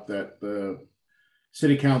thought that the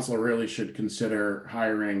city council really should consider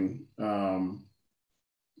hiring an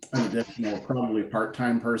additional, probably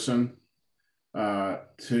part-time person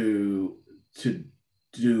to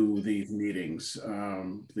do these meetings.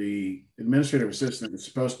 The administrative assistant is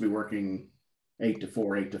supposed to be working 8 to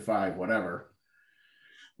 4, 8 to 5, whatever,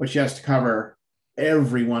 but she has to cover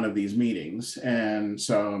every one of these meetings. And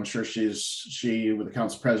so I'm sure she, with the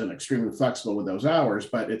council president, extremely flexible with those hours,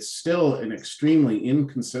 but it's still an extremely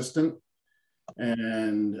inconsistent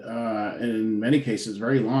and in many cases,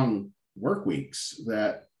 very long work weeks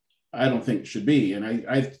that I don't think should be. And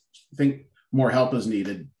I think more help is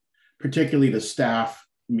needed, particularly the staff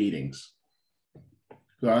meetings.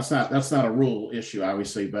 So that's not a rule issue,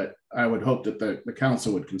 obviously, but I would hope that the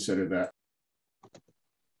council would consider that.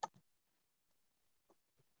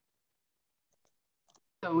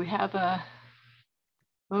 So we have a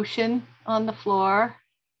motion on the floor.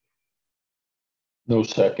 No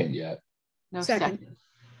second yet. No second.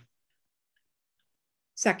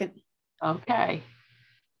 Second. Okay.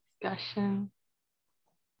 Discussion.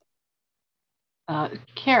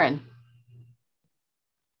 Karen.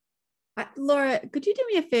 Laura, could you do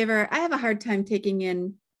me a favor? I have a hard time taking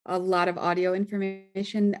in a lot of audio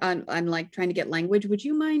information on like trying to get language. Would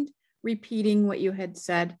you mind repeating what you had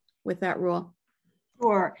said with that rule?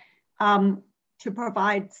 Sure. To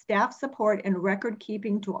provide staff support and record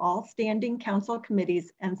keeping to all standing council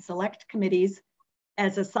committees and select committees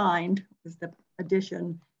as assigned is the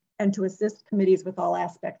addition, and to assist committees with all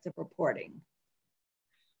aspects of reporting.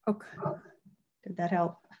 Okay. Did that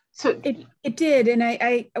help? So it did, and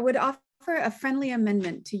I would offer a friendly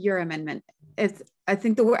amendment to your amendment. I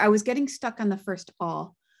think I was getting stuck on the first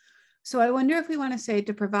all. So I wonder if we want to say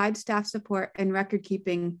to provide staff support and record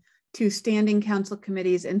keeping to standing council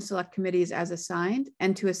committees and select committees as assigned,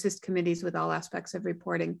 and to assist committees with all aspects of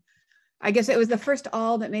reporting. I guess it was the first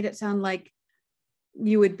all that made it sound like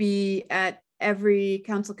you would be at every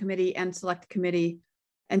council committee and select committee.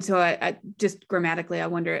 And so I just grammatically, I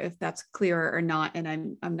wonder if that's clearer or not,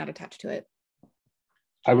 and I'm not attached to it.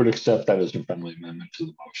 I would accept that as a friendly amendment to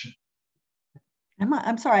the motion.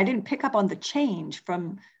 I'm sorry, I didn't pick up on the change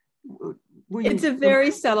from. It's a very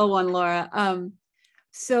subtle one, Laura.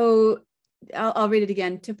 So I'll read it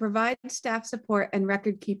again. To provide staff support and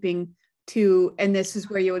record keeping to, and this is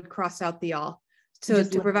where you would cross out the all. So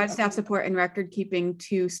to provide staff support and record keeping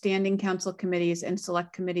to standing council committees and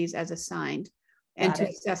select committees as assigned, and to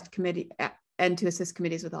assist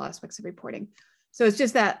committees with all aspects of reporting. So it's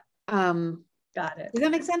just that. Got it. Does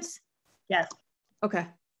that make sense? Yes. Okay.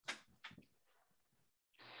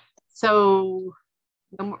 So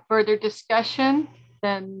no more further discussion,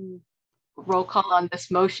 then roll call on this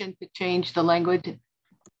motion to change the language.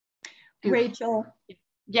 Rachel.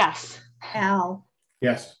 Yes. Al,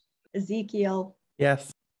 Yes. Ezekiel,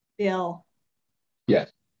 Yes. Bill, Yes.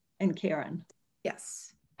 and Karen.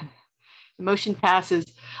 Yes. The motion passes.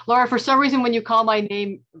 Laura, for some reason, when you call my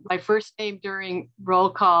name, my first name during roll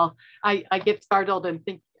call, I get startled and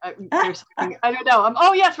think there's something, I don't know.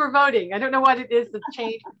 Oh yes, we're voting. I don't know what it is, the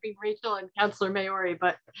change between Rachel and Councillor Maori,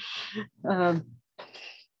 but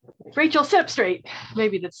Rachel, sit up straight.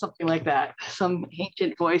 Maybe that's something like that. Some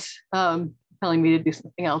ancient voice telling me to do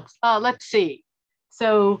something else. Let's see.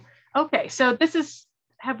 So, okay, so this is,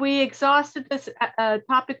 have we exhausted this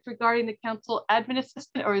topic regarding the council admin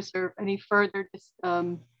assistant, or is there any further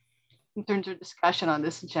concerns or discussion on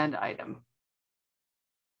this agenda item?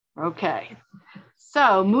 Okay,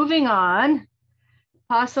 so moving on,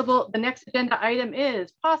 the next agenda item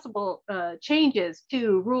is possible changes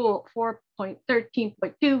to Rule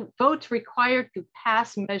 4.13.2, votes required to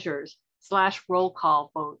pass measures / roll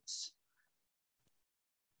call votes.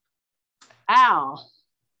 Al.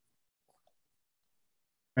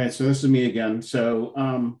 All right, so this is me again. So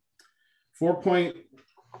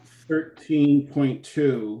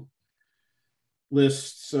 4.13.2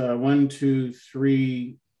 lists 1, 2,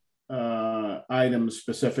 3 items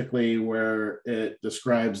specifically where it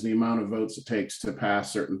describes the amount of votes it takes to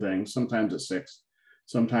pass certain things. Sometimes it's 6,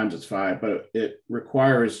 sometimes it's 5, but it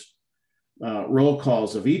requires roll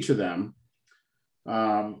calls of each of them.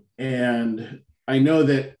 And I know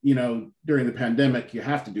that, you know, during the pandemic, you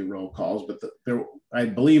have to do roll calls, but I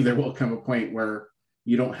believe there will come a point where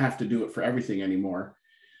you don't have to do it for everything anymore.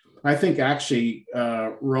 I think actually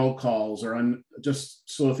roll calls are just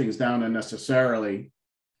slow things down unnecessarily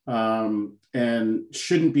and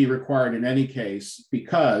shouldn't be required in any case,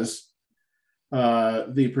 because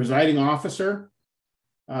the presiding officer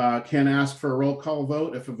can ask for a roll call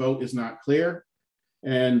vote if a vote is not clear.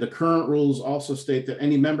 And the current rules also state that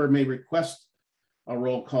any member may request a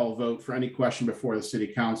roll call vote for any question before the city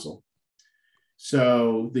council.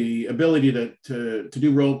 So the ability to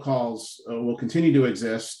do roll calls will continue to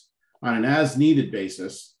exist on an as needed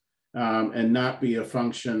basis and not be a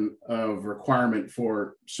function of requirement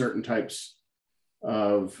for certain types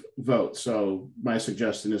of votes. So my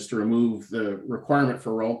suggestion is to remove the requirement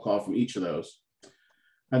for roll call from each of those.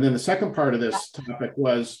 And then the second part of this topic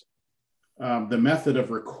was the method of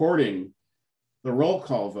recording the roll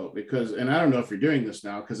call vote, because, and I don't know if you're doing this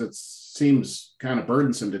now because it seems kind of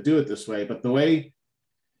burdensome to do it this way, but the way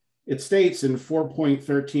it states in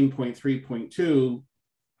 4.13.3.2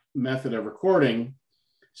 method of recording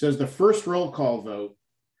says the first roll call vote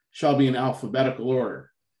shall be in alphabetical order,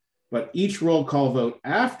 but each roll call vote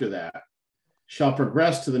after that shall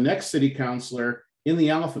progress to the next city councilor in the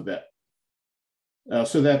alphabet.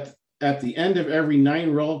 So that at the end of every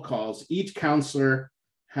 9 roll calls, each councilor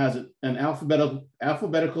has an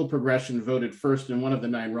alphabetical progression voted first in one of the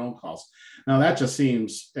 9 roll calls. Now that just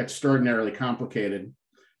seems extraordinarily complicated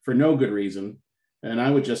for no good reason. And I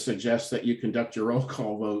would just suggest that you conduct your roll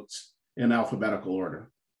call votes in alphabetical order.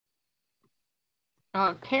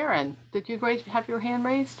 Karen, did you have your hand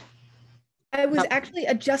raised? I was actually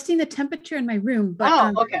adjusting the temperature in my room,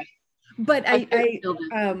 but okay. But I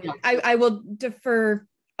will defer.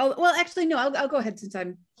 Oh, well, actually, no, I'll go ahead since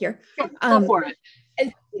I'm here. Go for it.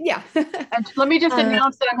 Yeah. And let me just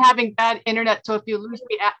announce that I'm having bad internet, so if you lose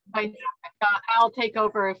me, I'll take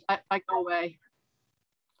over if I go away.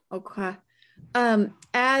 Okay. Go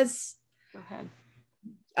ahead.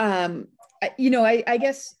 You know, I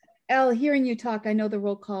guess, Elle, hearing you talk, I know the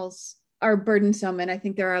roll calls are burdensome, and I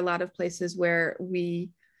think there are a lot of places where we,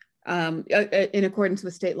 in accordance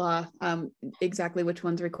with state law, exactly which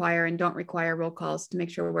ones require and don't require roll calls to make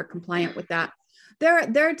sure we're compliant with that.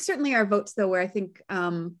 There certainly are votes, though, where I think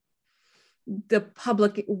the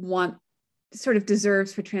public sort of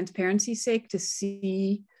deserves, for transparency's sake, to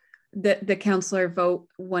see the councillor vote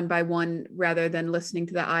one by one rather than listening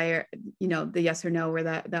to the aye, or, you know, the yes or no or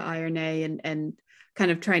the aye or nay, and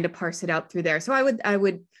kind of trying to parse it out through there. So I would,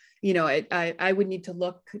 you know, I would need to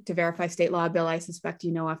look to verify state law. Bill, I suspect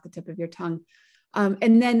you know off the tip of your tongue.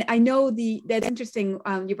 And then I know that's interesting.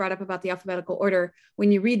 You brought up about the alphabetical order.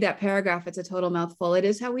 When you read that paragraph, it's a total mouthful. It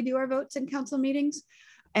is how we do our votes in council meetings.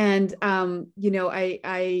 And, you know,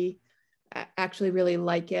 I actually really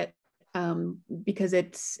like it because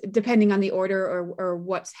it's depending on the order or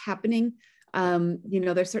what's happening. You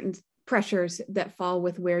know, there's certain pressures that fall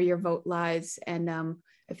with where your vote lies. And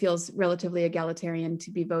it feels relatively egalitarian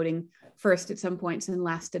to be voting first at some points and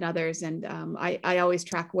last at others. And I always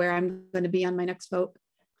track where I'm going to be on my next vote.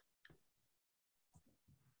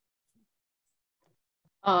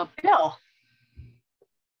 Bill.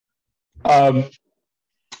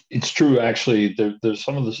 It's true, actually. There's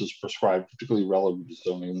some of this is prescribed, particularly relevant to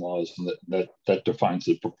zoning laws, and that defines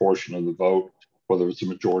the proportion of the vote, whether it's a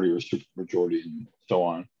majority or a supermajority, and so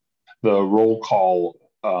on. The roll call,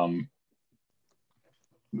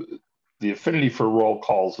 the affinity for roll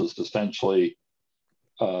calls is essentially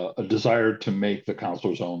a desire to make the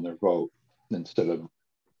counselors own their vote instead of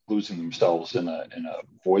losing themselves in a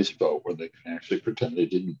voice vote where they can actually pretend they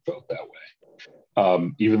didn't vote that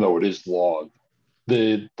way, even though it is logged.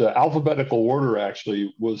 The alphabetical order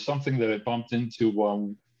actually was something that I bumped into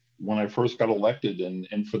when I first got elected,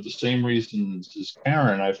 and for the same reasons as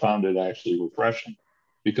Karen, I found it actually refreshing,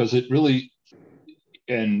 because it really,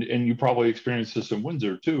 and you probably experienced this in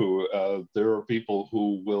Windsor too. There are people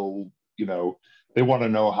who will, they want to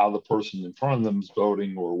know how the person in front of them is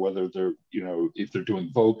voting, or whether they're, if they're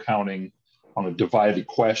doing vote counting on a divided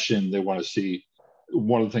question. They want to see,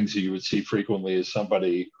 one of the things that you would see frequently is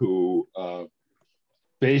somebody who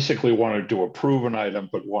basically wanted to approve an item,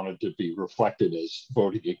 but wanted to be reflected as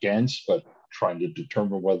voting against, but trying to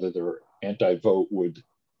determine whether their anti-vote would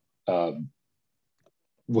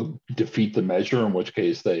defeat the measure, in which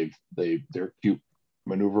case their cute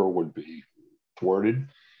maneuver would be thwarted.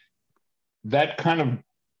 That kind of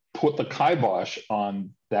put the kibosh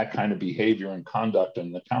on that kind of behavior and conduct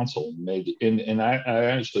in the council, and I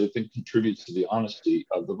actually think contributes to the honesty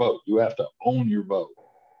of the vote. You have to own your vote.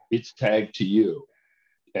 It's tagged to you.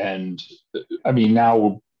 And I mean,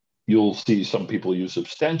 now you'll see some people use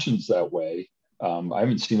abstentions that way. I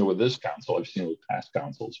haven't seen it with this council. I've seen it with past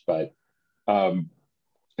councils, but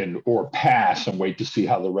or pass and wait to see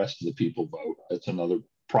how the rest of the people vote. That's another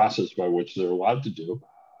process by which they're allowed to do.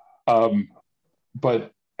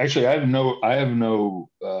 But actually, I have no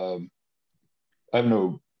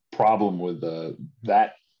problem with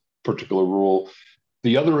that particular rule.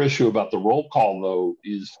 The other issue about the roll call, though,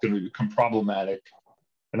 is going to become problematic.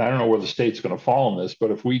 And I don't know where the state's going to fall on this, but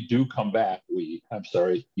if we do come back,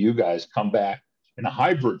 you guys come back in a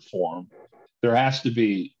hybrid form, there has to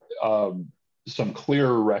be some clear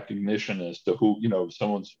recognition as to who, if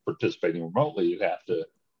someone's participating remotely, you'd have to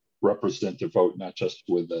represent their vote, not just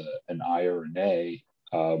with an I or an A,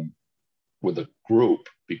 with a group,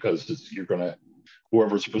 because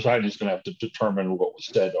whoever's presiding is going to have to determine what was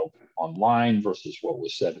said online versus what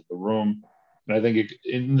was said in the room. And I think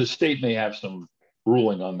the state may have some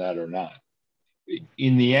ruling on that or not.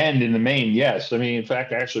 In the end, in the main, yes. I mean, in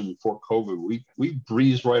fact, actually before COVID, we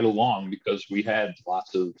breezed right along because we had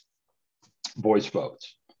lots of voice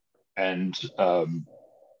votes. And I've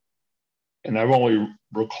only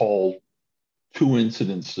recalled 2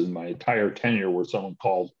 incidents in my entire tenure where someone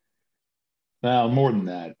called, now more than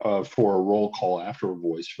that, for a roll call after a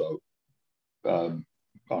voice vote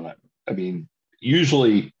on it. I mean,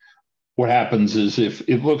 usually what happens is if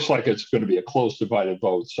it looks like it's going to be a close divided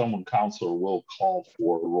vote, counselor will call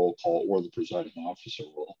for a roll call, or the presiding officer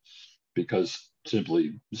will, because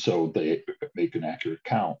simply so they make an accurate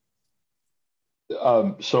count.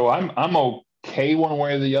 So I'm okay one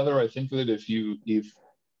way or the other. I think that I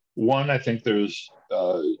think there's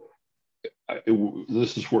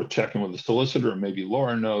this is worth checking with the solicitor, and maybe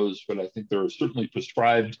Laura knows, but I think there are certainly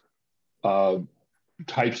prescribed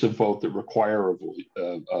types of vote that require a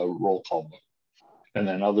roll call vote, and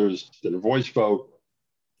then others that are voice vote.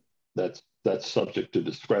 That's subject to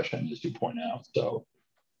discretion, as you point out. So,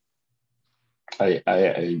 I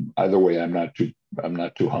either way, I'm not too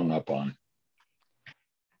hung up on.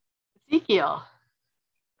 Ezekiel.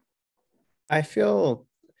 I feel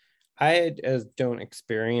I don't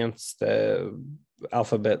experience the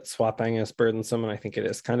alphabet swapping as burdensome, and I think it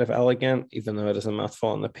is kind of elegant, even though it is a mouthful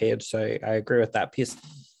on the page. So I agree with that piece.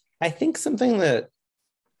 I think something that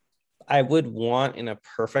I would want in a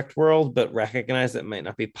perfect world, but recognize it might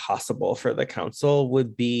not be possible for the council,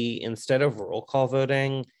 would be, instead of roll call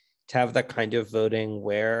voting, to have the kind of voting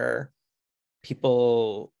where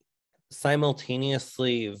people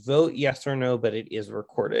simultaneously vote yes or no, but it is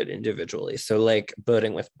recorded individually. So like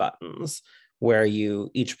voting with buttons, where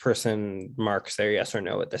each person marks their yes or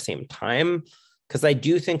no at the same time. Because I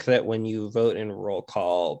do think that when you vote in roll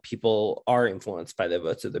call, people are influenced by the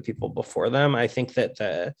votes of the people before them. I think that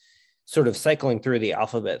the sort of cycling through the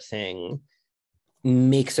alphabet thing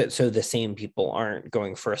makes it so the same people aren't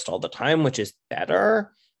going first all the time, which is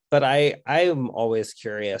better. But I'm always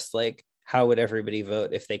curious, like, how would everybody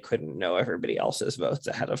vote if they couldn't know everybody else's votes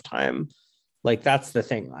ahead of time? Like, that's the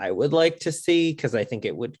thing I would like to see, because I think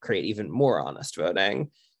it would create even more honest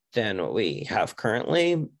voting than what we have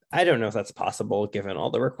currently. I don't know if that's possible given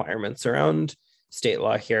all the requirements around state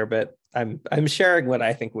law here, but I'm sharing what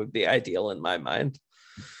I think would be ideal in my mind.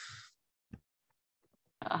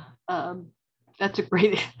 that's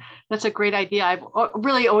a great idea. I've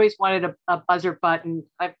really always wanted a buzzer button.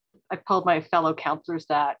 I've told my fellow counselors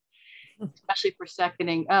that, especially for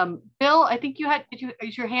seconding. Bill, I think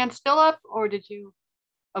is your hand still up, or did you?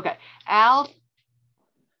 Okay, Al.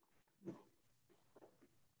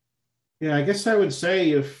 Yeah, I guess I would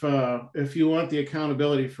say if you want the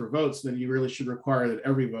accountability for votes, then you really should require that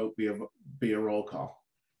every vote be a roll call,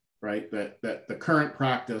 right? That the current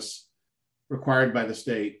practice required by the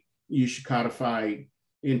state, you should codify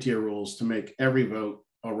into your rules to make every vote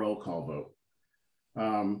a roll call vote.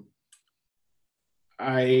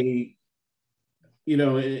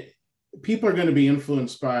 People are going to be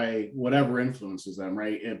influenced by whatever influences them,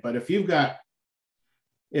 right? But if you've got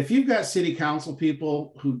city council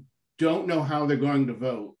people who don't know how they're going to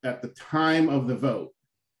vote at the time of the vote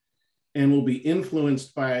and will be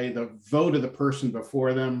influenced by the vote of the person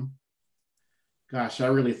before them, gosh, I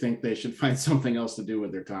really think they should find something else to do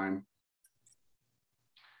with their time.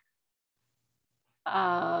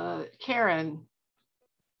 Karen.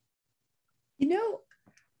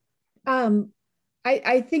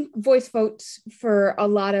 I think voice votes for a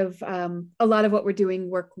lot of what we're doing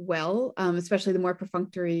work well, especially the more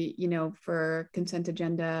perfunctory, for consent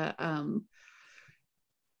agenda. I'm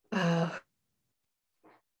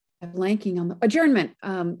blanking on the adjournment.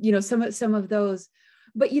 Some of those,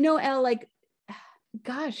 but Elle,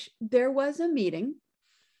 gosh, there was a meeting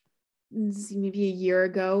maybe a year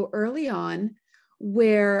ago, early on,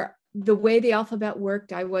 where the way the alphabet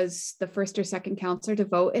worked, I was the first or second counselor to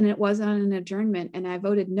vote, and it was on an adjournment, and I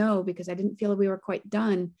voted no because I didn't feel we were quite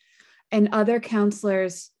done. And other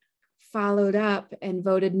counselors followed up and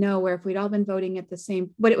voted no, where if we'd all been voting at the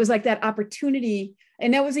same, but it was like that opportunity,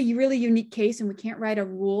 and that was a really unique case, and we can't write a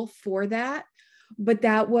rule for that, but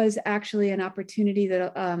that was actually an opportunity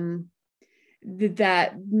that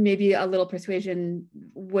maybe a little persuasion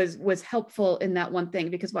was helpful in that one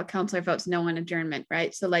thing, because what counselor votes no on adjournment,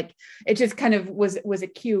 right? So it just kind of was a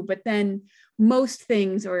cue. But then most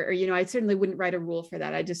things, or I certainly wouldn't write a rule for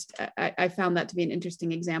that. I found that to be an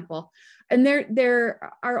interesting example. And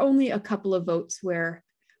there are only a couple of votes where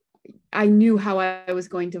I knew how I was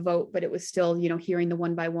going to vote, but it was still, hearing the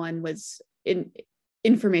one by one was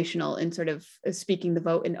informational in sort of speaking the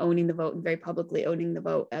vote and owning the vote, and very publicly owning the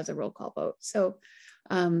vote as a roll call vote. So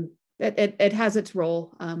it has its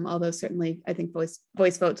role, although certainly I think voice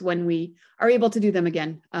votes, when we are able to do them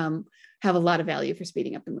again, have a lot of value for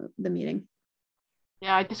speeding up the meeting.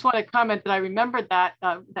 Yeah, I just want to comment that I remembered that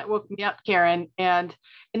woke me up, Karen. And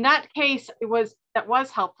in that case, that was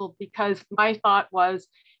helpful, because my thought was,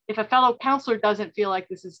 if a fellow counselor doesn't feel like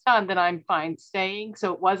this is done, then I'm fine staying.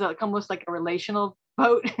 So it was almost like a relational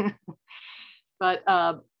vote. But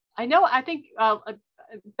I think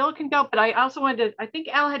Bill can go, but I also I think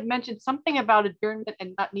Al had mentioned something about adjournment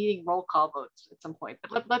and not needing roll call votes at some point.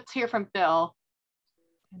 But let's hear from Bill,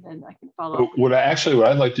 and then I can follow up. What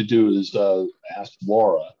I'd like to do is ask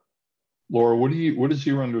Laura. Laura, what is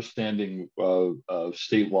your understanding of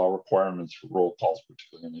state law requirements for roll calls,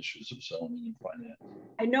 particularly on issues of zoning and finance?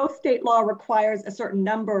 I know state law requires a certain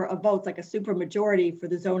number of votes, like a supermajority for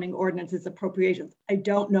the zoning ordinances appropriations. I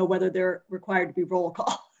don't know whether they're required to be roll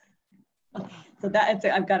call. So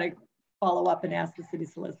I've got to follow up and ask the city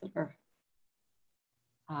solicitor.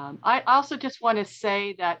 I also just want to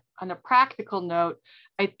say that on a practical note,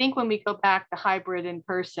 I think when we go back to hybrid in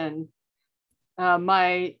person,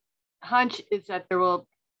 my hunch is that there will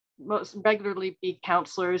most regularly be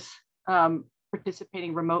counselors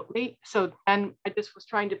participating remotely. So then I just was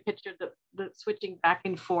trying to picture the switching back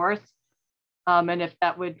and forth, and if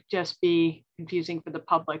that would just be confusing for the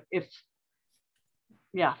public,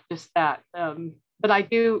 just that. But I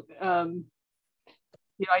do, I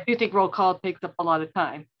do think roll call takes up a lot of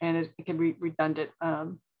time, and it can be redundant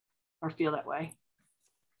or feel that way.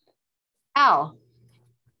 Al.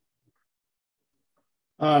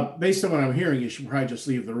 Based on what I'm hearing, you should probably just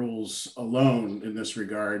leave the rules alone in this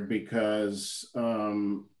regard, because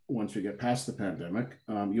once we get past the pandemic,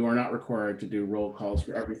 you are not required to do roll calls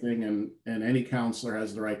for everything, and any counselor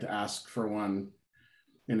has the right to ask for one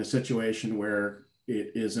in a situation where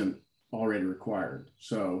it isn't already required.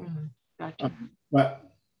 So, gotcha. But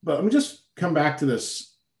let me just come back to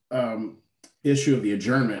this issue of the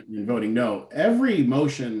adjournment and voting no. Every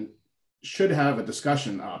motion should have a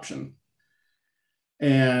discussion option.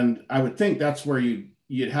 And I would think that's where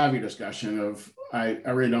you'd have your discussion of, I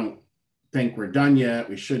really don't think we're done yet.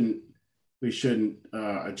 We shouldn't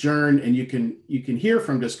adjourn. And you can hear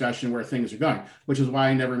from discussion where things are going, which is why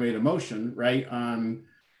I never made a motion, right, on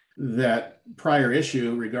that prior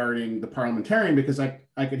issue regarding the parliamentarian, because I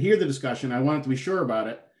could hear the discussion. I wanted to be sure about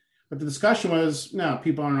it. But the discussion was, no,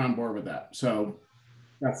 people aren't on board with that. So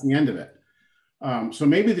that's the end of it. So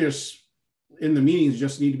maybe there's, in the meetings,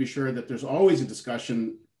 just need to be sure that there's always a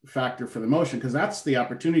discussion factor for the motion, because that's the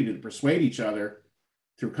opportunity to persuade each other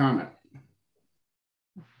through comment.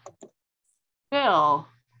 Bill.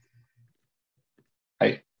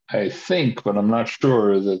 I think, but I'm not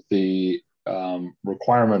sure, that the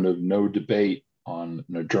requirement of no debate on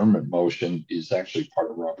an adjournment motion is actually part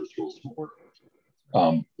of Robert's Rules of Order.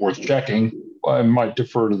 Worth checking. I might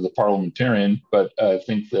defer to the parliamentarian, but I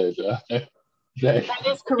think that that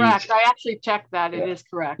is correct. I actually checked that. It is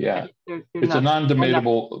correct. Yeah, it's a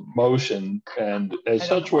non-debatable motion, and as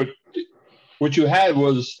such, what you had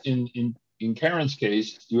was in Karen's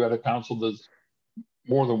case, you had a council that's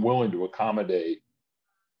more than willing to accommodate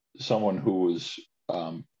someone who was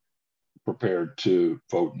prepared to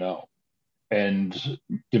vote no. And,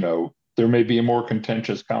 you know, there may be a more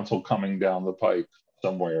contentious council coming down the pike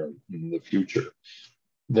somewhere in the future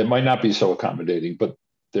that might not be so accommodating, but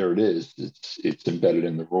there it is. It's embedded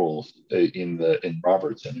in the rules, in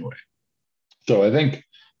Roberts anyway. So I think,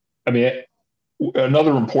 I mean,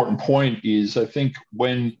 another important point is, I think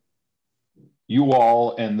when you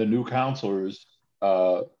all and the new councilors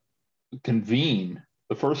convene,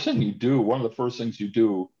 the first thing you do, one of the first things you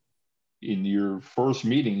do in your first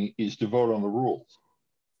meeting is to vote on the rules.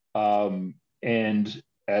 And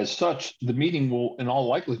as such, the meeting will, in all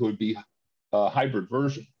likelihood, be a hybrid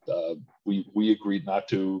version. We agreed not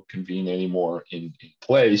to convene anymore in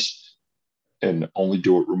place and only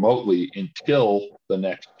do it remotely until the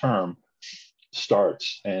next term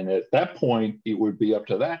starts. And at that point, it would be up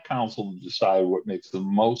to that council to decide what makes the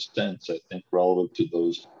most sense, I think, relative to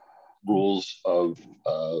those rules of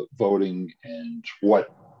voting and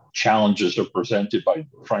what challenges are presented by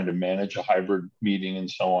trying to manage a hybrid meeting and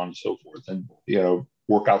so on and so forth, and, you know,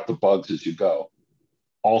 work out the bugs as you go.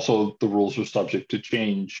 Also, the rules are subject to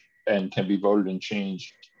change and can be voted and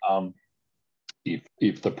changed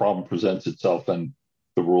if the problem presents itself and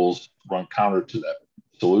the rules run counter to that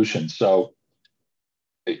solution. So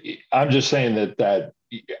I'm just saying that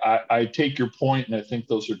I take your point, and I think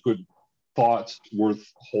those are good thoughts worth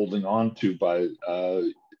holding on to by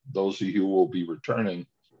those of you who will be returning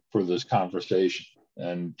for this conversation.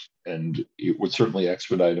 And it would certainly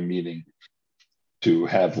expedite a meeting to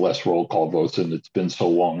have less roll call votes. And it's been so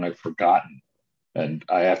long, I've forgotten. And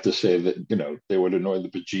I have to say that, you know, they would annoy the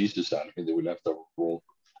bejesus out of me. They would have to roll.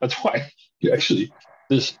 That's why actually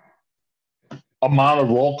this amount of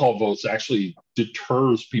roll call votes actually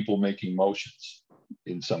deters people making motions.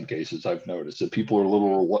 In some cases, I've noticed that people are a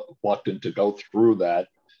little reluctant to go through that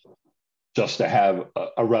just to have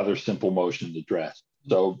a rather simple motion addressed.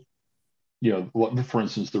 So, you know, for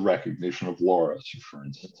instance, the recognition of Laura, for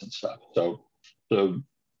instance, and stuff. So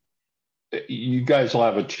you guys will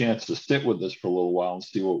have a chance to sit with this for a little while and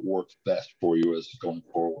see what works best for you as going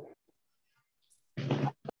forward.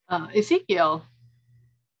 Ezekiel.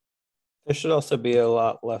 There should also be a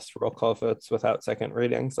lot less roll call votes without second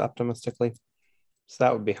readings, optimistically. So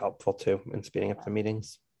that would be helpful too in speeding up the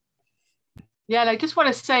meetings. Yeah, and I just want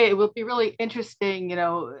to say it will be really interesting. You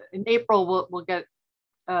know, in April we'll get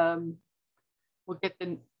the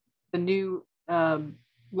new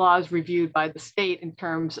laws reviewed by the state in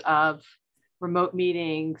terms of remote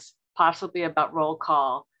meetings, possibly about roll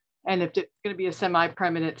call. And if it's going to be a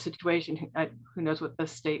semi-permanent situation, who knows what the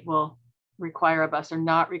state will require of us or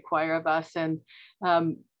not require of us. And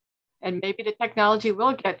maybe the technology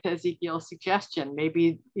will get to Ezekiel's suggestion.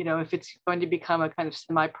 Maybe, you know, if it's going to become a kind of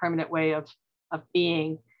semi-permanent way of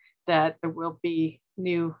being, that there will be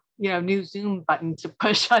new Zoom buttons to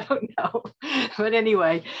push. I don't know. But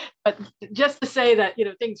anyway, but just to say that, you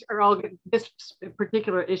know, things are all good. This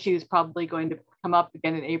particular issue is probably going to come up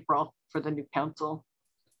again in April for the new council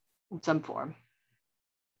in some form.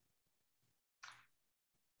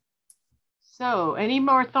 So any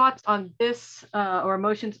more thoughts on this or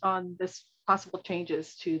motions on this possible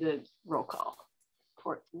changes to the roll call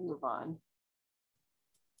before we move on?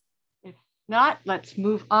 If not, let's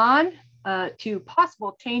move on to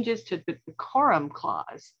possible changes to the quorum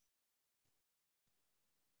clause.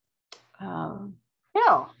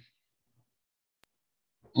 Bill.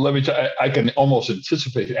 Let me tell you, I can almost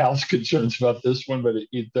anticipate Al's concerns about this one, but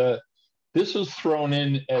this was thrown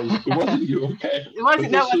in as, it wasn't you, okay? It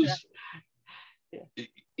wasn't, no,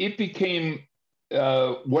 it became,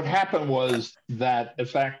 what happened was that, in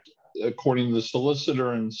fact, according to the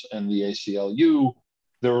solicitor and the ACLU,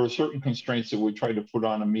 there were certain constraints that we tried to put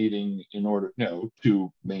on a meeting in order, you know,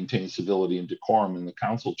 to maintain civility and decorum in the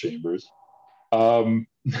council chambers.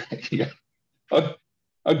 Yeah,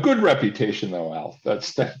 a good reputation though, Al.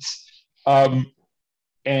 That's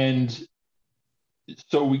And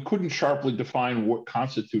so we couldn't sharply define what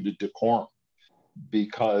constituted decorum,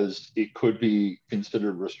 because it could be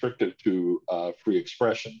considered restrictive to free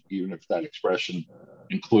expression, even if that expression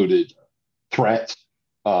included threats,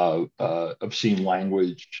 obscene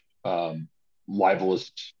language,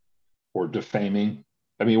 libelous or defaming.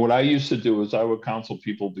 I mean, what I used to do is I would counsel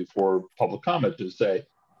people before public comment to say,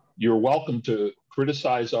 you're welcome to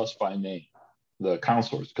criticize us by name, the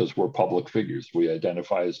counselors, because we're public figures. We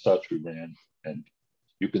identify as such, we ran, and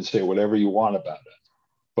you can say whatever you want about us,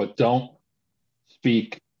 but don't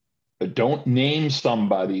name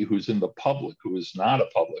somebody who's in the public, who is not a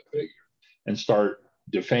public figure, and start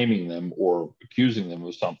defaming them or accusing them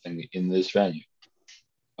of something in this venue.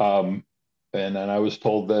 And then I was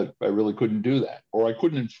told that I really couldn't do that, or I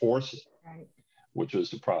couldn't enforce it, right, which was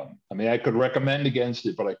the problem. I mean, I could recommend against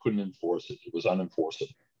it, but I couldn't enforce it. It was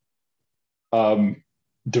unenforceable.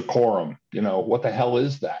 Decorum, what the hell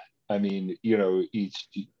is that? I mean,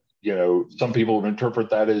 some people interpret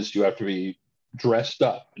that as you have to be dressed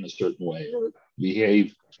up in a certain way or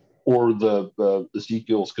behave, or the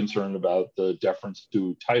Ezekiel's concerned about the deference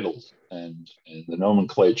to titles and the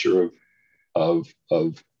nomenclature of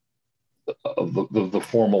the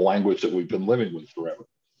formal language that we've been living with forever.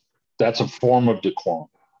 That's a form of decorum.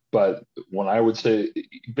 But when I would say,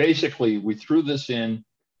 basically, we threw this in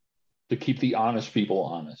to keep the honest people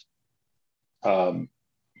honest.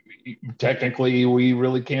 Technically, we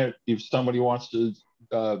really can't, if somebody wants to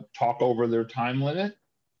talk over their time limit,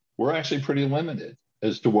 we're actually pretty limited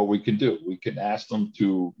as to what we can do. We can ask them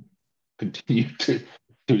to continue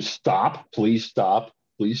to stop, please stop,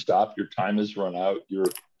 your time has run out,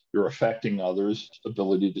 you're affecting others'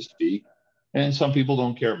 ability to speak. And some people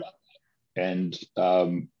don't care about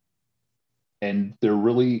that. And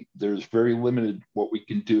there's very limited what we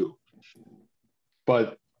can do.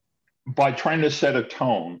 But by trying to set a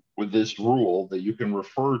tone with this rule that you can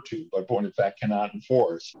refer to, but point of fact cannot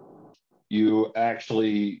enforce, you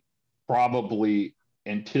actually probably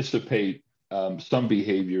anticipate some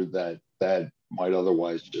behavior that might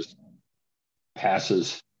otherwise just pass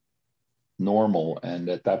as normal, and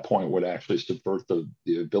at that point would actually subvert the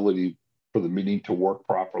ability for the meeting to work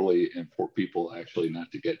properly and for people actually not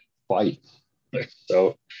to get fights.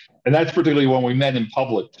 So, and that's particularly when we met in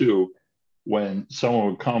public too, when someone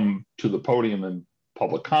would come to the podium in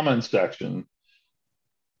public comment section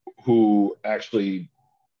who actually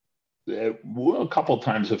a couple of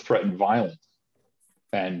times have threatened violence,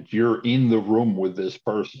 and you're in the room with this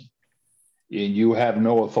person and you have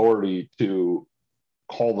no authority to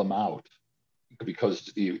call them out,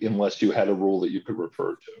 because unless you had a rule that you could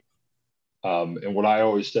refer to. And what I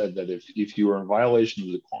always said, that if you are in violation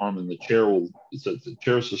of the quorum and the chair it's at the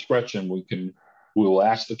chair's discretion, we will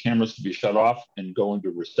ask the cameras to be shut off and go into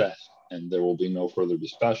recess, and there will be no further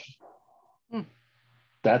discussion.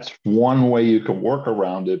 That's one way you can work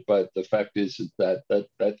around it, but the fact is that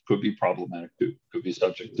could be problematic too, could be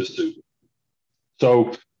subject to suit.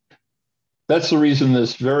 So that's the reason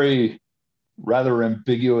this very rather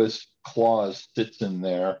ambiguous clause sits in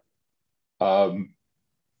there.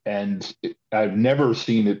 And I've never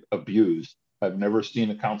seen it abused. I've never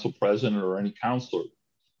seen a council president or any councilor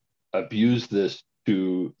abuse this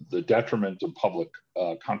to the detriment of public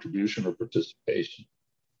contribution or participation.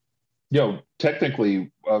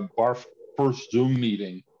 Technically, our first Zoom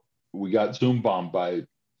meeting, we got Zoom bombed by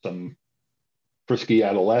some frisky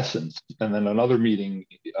adolescents. And then another meeting,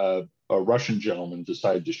 a Russian gentleman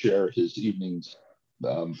decided to share his evening's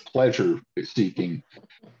pleasure seeking.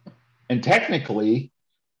 And technically,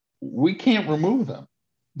 we can't remove them.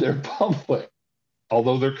 They're public,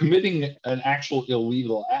 although they're committing an actual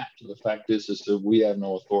illegal act. The fact is that we have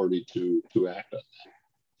no authority to act on that.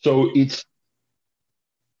 So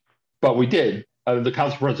but we did. The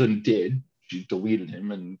council president did. She deleted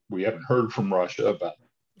him, and we haven't heard from Russia about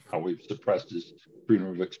how we've suppressed his freedom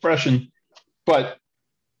of expression. But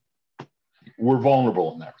we're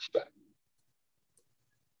vulnerable in that respect.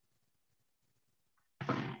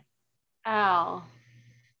 Al.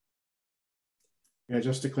 Yeah,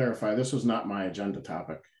 just to clarify, this was not my agenda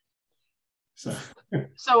topic. So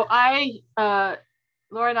Laura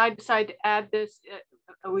and I decided to add this.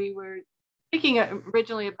 We were thinking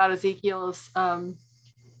originally about Ezekiel's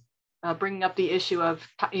bringing up the issue of,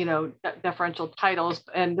 deferential titles,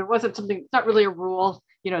 and there wasn't something, it's not really a rule,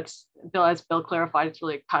 it's as Bill clarified, it's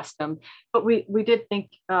really a custom, but we did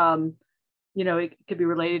think, it could be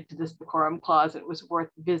related to this decorum clause. It was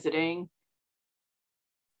worth visiting.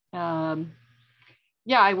 I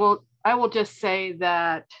will just say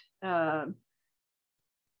that that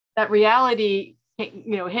reality,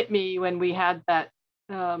 hit me when we had that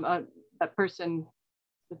that person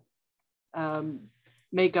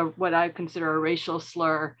make what I consider a racial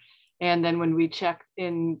slur. And then when we checked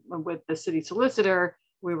in with the city solicitor,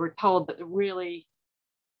 we were told that really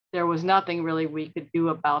there was nothing really we could do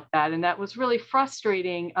about that. And that was really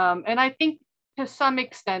frustrating. And I think to some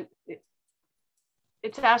extent,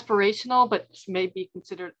 it's aspirational, but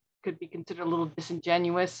could be considered a little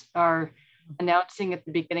disingenuous, or announcing at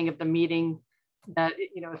the beginning of the meeting that,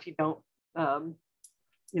 if you don't,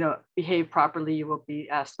 behave properly, you will be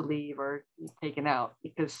asked to leave or taken out.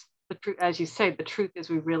 Because the truth, as you say, the truth is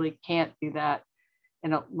we really can't do that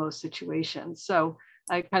in most situations. So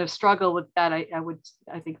I kind of struggle with that. I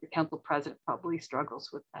think the council president probably struggles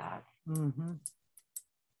with that. Mm-hmm.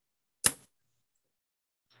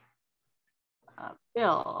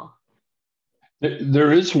 Bill.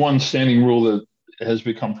 There is one standing rule that has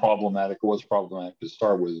become problematic, or was problematic to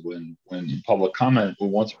start with, when public comment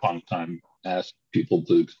once upon a time asked people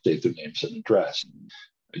to state their names and address.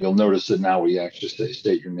 You'll notice that now we actually say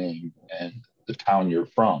state your name and the town you're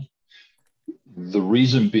from. The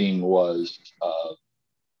reason being was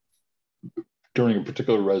during a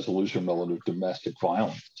particular resolution relative to domestic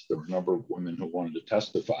violence, there were a number of women who wanted to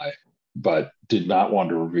testify, but did not want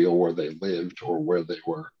to reveal where they lived or where they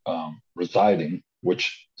were residing,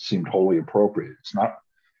 which seemed wholly appropriate. It's not,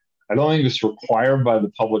 I don't think it's required by the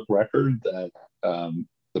public record that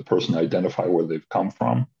the person identify where they've come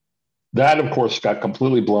from. That, of course, got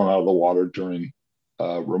completely blown out of the water during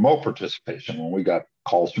remote participation, when we got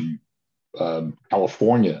calls from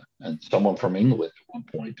California and someone from England at one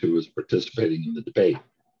point who was participating in the debate.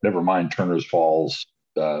 Never mind Turner's Falls,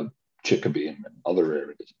 Chicopee, and other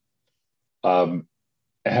areas.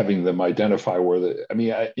 Having them identify where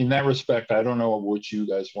in that respect, I don't know what you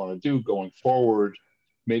guys want to do going forward.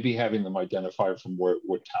 Maybe having them identify from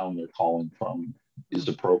what town they're calling from is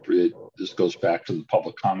appropriate. This goes back to the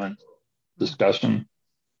public comment discussion.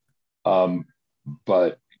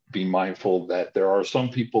 But be mindful that there are some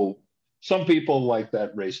people like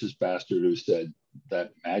that racist bastard who said,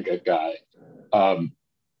 that MAGA guy,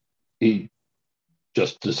 he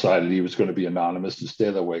just decided he was going to be anonymous and stay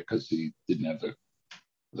that way because he didn't have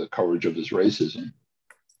the courage of his racism.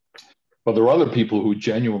 But there are other people who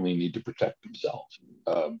genuinely need to protect themselves,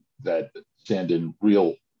 that stand in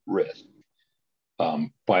real risk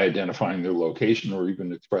by identifying their location or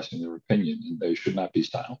even expressing their opinion, and they should not be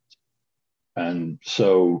silenced. And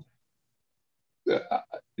so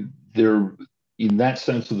there, in that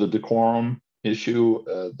sense of the decorum issue,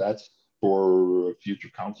 that's for a future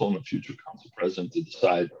council and a future council president to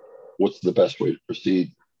decide what's the best way to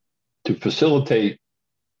proceed to facilitate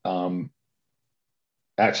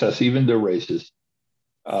access even to racists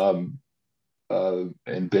and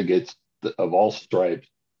bigots of all stripes.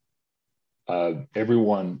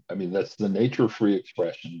 Everyone, that's the nature of free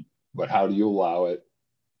expression, but how do you allow it?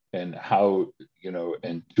 And how,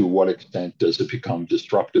 and to what extent does it become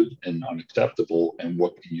disruptive and unacceptable? And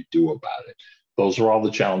what can you do about it? Those are all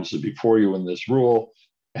the challenges before you in this rule.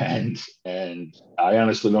 And I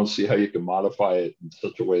honestly don't see how you can modify it in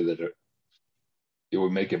such a way that it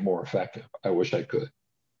would make it more effective. I wish I could.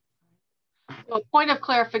 Well, point of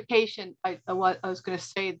clarification, I was going to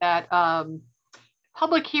say that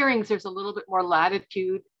public hearings, there's a little bit more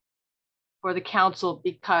latitude for the council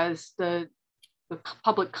because the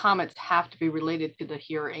public comments have to be related to the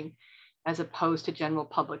hearing as opposed to general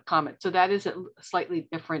public comment. So that is a slightly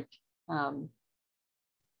different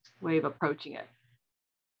way of approaching it.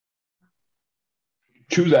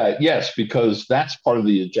 To that, yes, because that's part of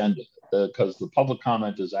the agenda, because the public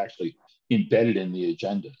comment is actually embedded in the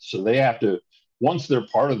agenda. So they have to, once they're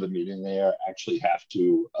part of the meeting, they actually have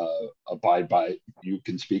to abide by, you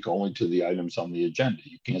can speak only to the items on the agenda.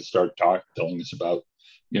 You can't start telling us about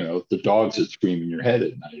the dogs that scream in your head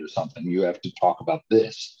at night or something. You have to talk about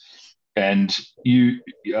this. And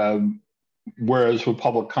whereas with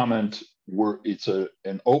public comment, it's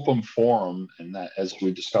an open forum, and that, as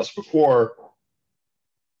we discussed before,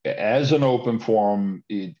 as an open forum,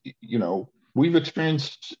 we've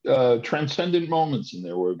experienced transcendent moments in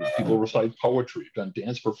there where people recite poetry, done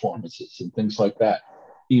dance performances and things like that.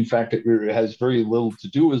 In fact, it has very little to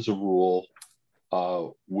do as a rule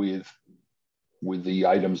with the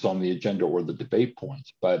items on the agenda or the debate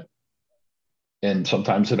points, and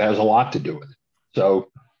sometimes it has a lot to do with it. So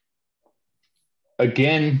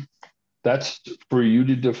again, that's for you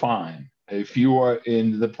to define. If you are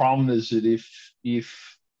in, the problem is that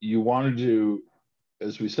if you wanted to,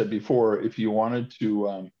 as we said before, if you wanted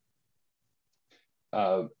to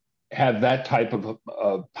have that type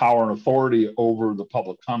of power and authority over the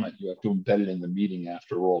public comment, you have to embed it in the meeting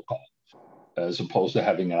after roll call, as opposed to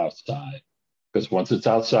having it outside. Because once it's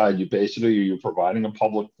outside, you're providing a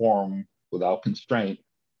public forum without constraint,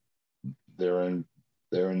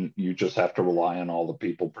 you just have to rely on all the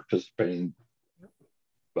people participating,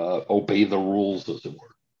 obey the rules, as it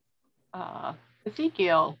were.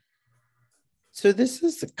 Ezekiel. So this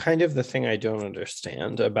is kind of the thing I don't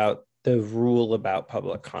understand about the rule about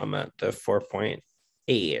public comment, the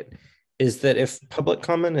 4.8, is that if public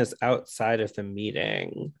comment is outside of the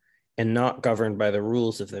meeting and not governed by the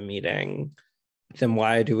rules of the meeting, then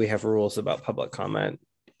why do we have rules about public comment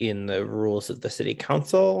in the rules of the city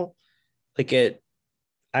council?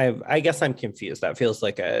 I guess I'm confused. That feels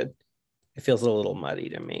it feels a little muddy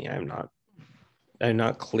to me. I'm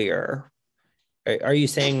not clear. Are you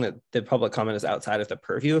saying that the public comment is outside of the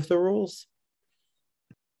purview of the rules?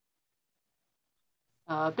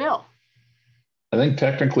 Bill. I think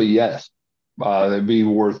technically, yes. It'd be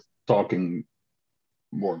worth talking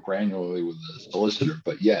more granularly with the solicitor,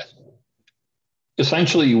 but yes.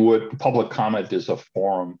 Essentially, what public comment is a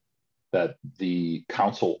forum that the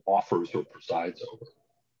council offers or presides over.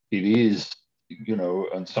 It is,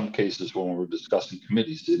 in some cases when we're discussing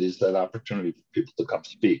committees, it is that opportunity for people to come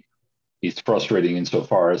speak. It's frustrating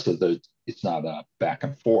insofar as that it's not a back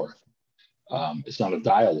and forth. It's not a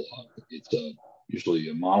dialogue. It's usually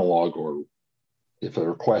a monologue, or if there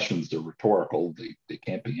are questions, they're rhetorical. They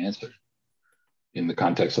can't be answered in the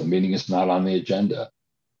context of the meeting. It's not on the agenda.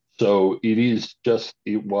 So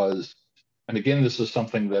it was, and again, this is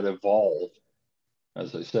something that evolved,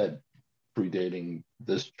 as I said, predating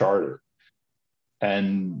this charter.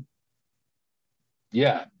 And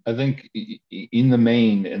yeah, I think in the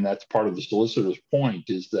main, and that's part of the solicitor's point,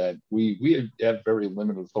 is that we have very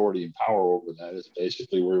limited authority and power over that. It's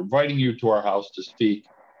basically, we're inviting you to our house to speak.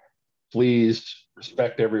 Please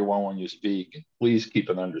respect everyone when you speak, and please keep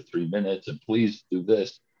it under 3 minutes, and please do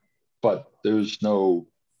this. But there's no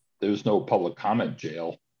public comment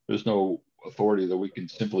jail. There's no authority that we can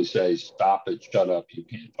simply say, stop it, shut up, you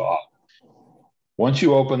can't talk. Once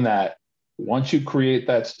you open that, once you create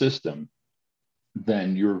that system,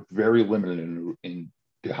 then you're very limited in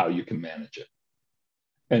how you can manage it.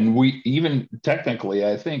 And we even technically,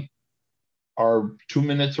 I think, our 2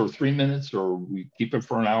 minutes or 3 minutes, or we keep it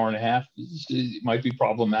for an hour and a half, it might be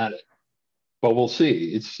problematic. But we'll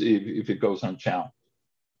see. If it goes unchallenged.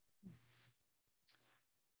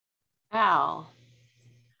 Al.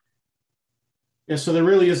 Yeah, so there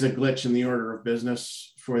really is a glitch in the order of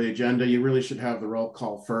business for the agenda. You really should have the roll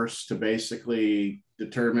call first to basically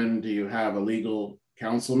determine, do you have a legal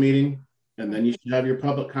council meeting? And then you should have your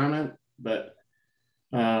public comment. But,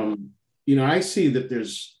 I see that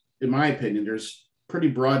there's, in my opinion, there's pretty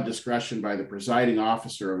broad discretion by the presiding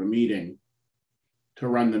officer of a meeting to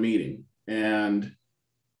run the meeting. And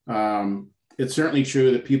it's certainly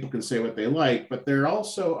true that people can say what they like, but there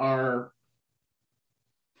also are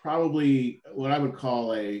probably what I would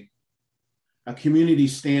call a community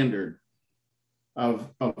standard of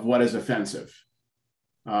what is offensive,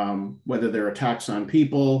 whether they're attacks on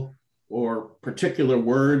people or particular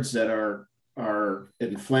words that are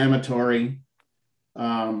inflammatory,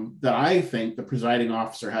 that I think the presiding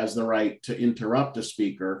officer has the right to interrupt a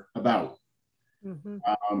speaker about. Mm-hmm.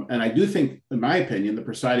 And I do think, in my opinion, the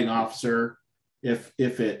presiding officer, if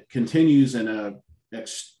it continues in a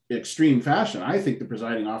extreme fashion, I think the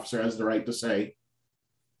presiding officer has the right to say,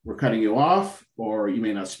 we're cutting you off, or you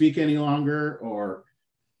may not speak any longer, or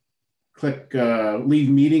click leave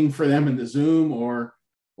meeting for them in the Zoom, or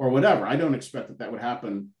whatever. I don't expect that would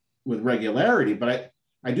happen with regularity, but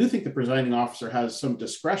I do think the presiding officer has some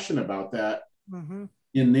discretion about that. Mm-hmm.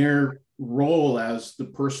 In their role as the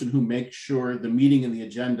person who makes sure the meeting and the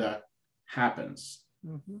agenda happens.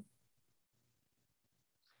 Mm-hmm.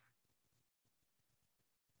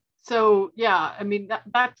 So yeah, I mean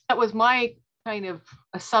that was my kind of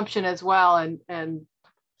assumption as well, and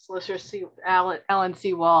Solicitor Alan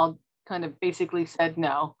Seawald kind of basically said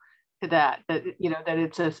no to that that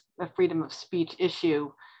it's a freedom of speech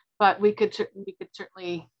issue, but we could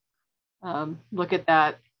certainly look at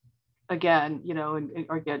that again,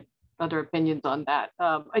 or get other opinions on that.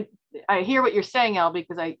 I hear what you're saying, Al,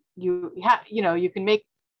 because you can make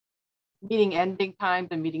meeting ending times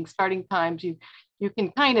and meeting starting times. You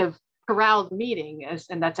can kind of corral the meeting,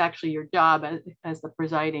 and that's actually your job as the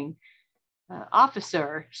presiding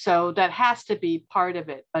officer. So that has to be part of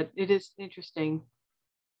it. But it is interesting.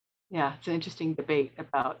 Yeah, it's an interesting debate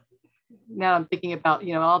about. Now I'm thinking about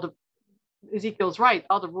all the Ezekiel's right.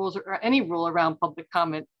 All the rules or any rule around public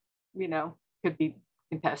comment, could be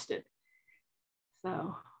contested.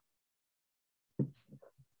 So.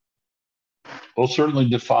 Well, certainly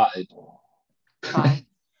defied.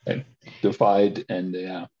 Defied, and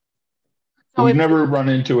yeah. So we've never run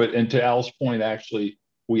into it. And to Al's point, actually,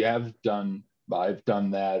 I've done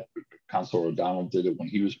that. Councilor O'Donnell did it when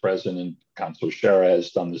he was president. Councilor Shara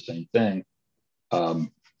has done the same thing.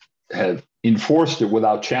 Have enforced it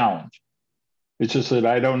without challenge. It's just that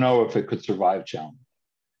I don't know if it could survive challenge.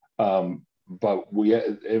 But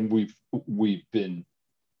we've been.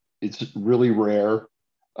 It's really rare.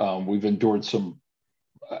 We've endured some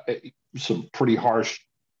pretty harsh,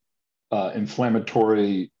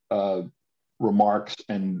 inflammatory remarks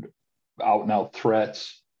and out and out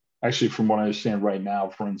threats. Actually, from what I understand right now,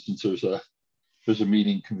 for instance, there's a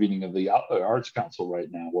meeting convening of the Arts Council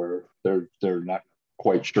right now where they're not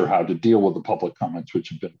quite sure how to deal with the public comments, which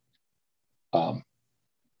have been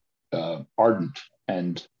ardent.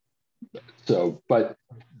 And so,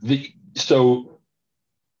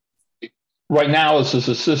 right now, this is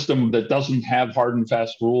a system that doesn't have hard and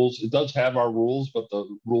fast rules. It does have our rules, but the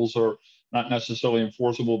rules are not necessarily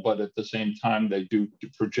enforceable, but at the same time, they do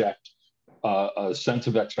project a sense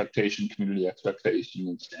of expectation, community expectation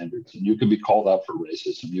and standards. And you can be called out for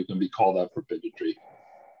racism. You can be called out for bigotry.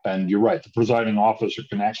 And you're right, the presiding officer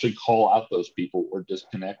can actually call out those people or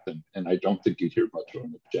disconnect them. And I don't think you'd hear much of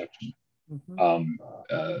an objection.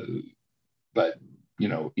 But, you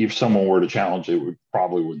know, if someone were to challenge it,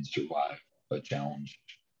 probably wouldn't survive a challenge.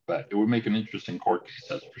 But it would make an interesting court case,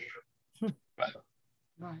 that's for sure.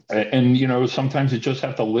 And, you know, sometimes you just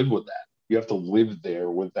have to live with that. You have to live there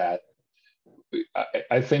with that.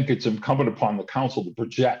 I think it's incumbent upon the council to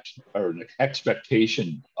project an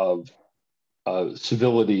expectation of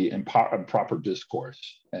civility and proper discourse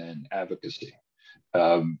and advocacy.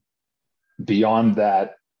 Beyond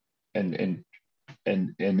that, and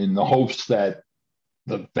in the hopes that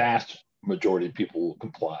the vast majority of people will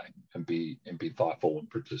comply and be thoughtful and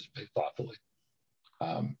participate thoughtfully.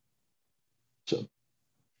 So,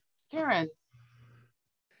 Karen.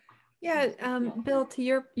 Yeah, Bill,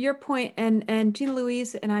 to your point, and Jean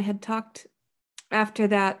Louise and I had talked after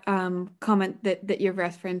that comment that you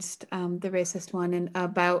referenced, the racist one, and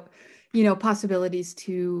about, you know, possibilities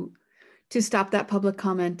to stop that public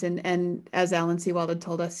comment, and as Alan Sewald had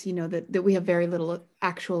told us, you know, that we have very little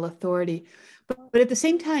actual authority, but at the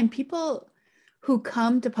same time, people who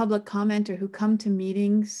come to public comment or who come to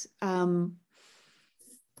meetings, I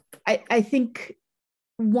think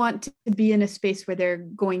want to be in a space where they're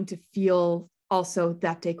going to feel also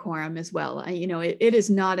that decorum as well. You know, it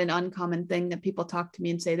is not an uncommon thing that people talk to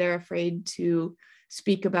me and say they're afraid to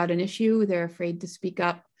speak about an issue, they're afraid to speak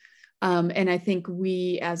up. And I think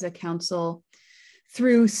we as a council,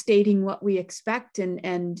 through stating what we expect,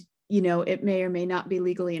 and you know, it may or may not be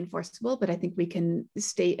legally enforceable, but I think we can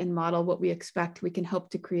state and model what we expect. We can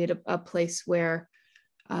help to create a place where,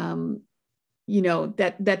 you know,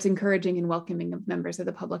 that's encouraging and welcoming of members of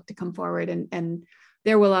the public to come forward. And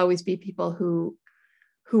there will always be people who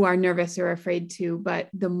are nervous or afraid to, but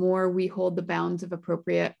the more we hold the bounds of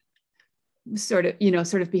appropriate sort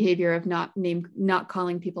of behavior of not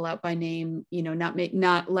calling people out by name, you know, not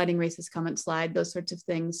letting racist comments slide, those sorts of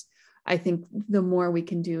things, I think the more we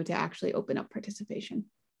can do to actually open up participation.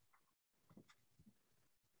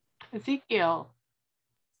 Ezekiel.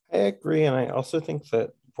 I agree. And I also think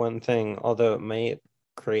that one thing, although it might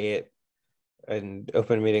create an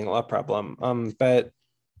open meeting law problem, but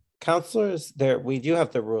counselors there, we do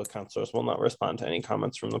have the rule, counselors will not respond to any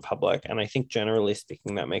comments from the public. And I think generally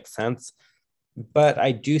speaking, that makes sense. But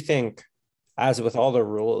I do think, as with all the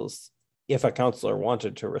rules, if a counselor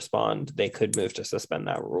wanted to respond, they could move to suspend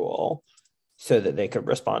that rule so that they could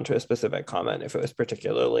respond to a specific comment if it was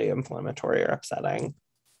particularly inflammatory or upsetting,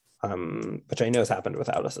 which I know has happened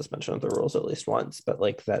without a suspension of the rules at least once. But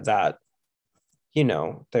like that, you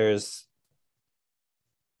know, I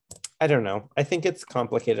don't know. I think it's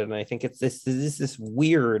complicated, and I think it's this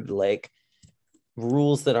weird, like,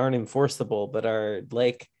 rules that aren't enforceable but are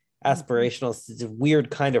like aspirational. It's a weird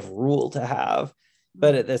kind of rule to have,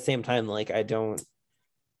 but at the same time, like,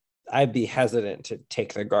 I'd be hesitant to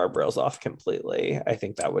take the guardrails off completely. I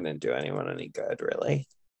think that wouldn't do anyone any good, really.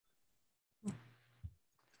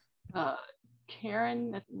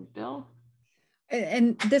 Karen, Bill?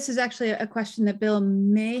 And this is actually a question that Bill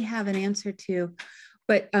may have an answer to,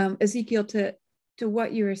 but Ezekiel, to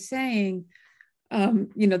what you were saying,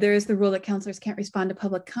 you know, there is the rule that counselors can't respond to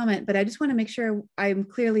public comment, but I just want to make sure I'm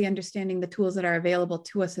clearly understanding the tools that are available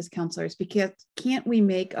to us as counselors, because can't we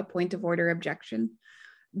make a point of order objection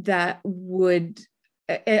that would,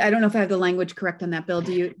 I don't know if I have the language correct on that, Bill,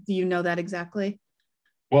 do you know that exactly?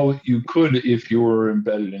 Well, you could if you were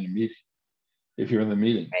embedded in a meeting, if you're in the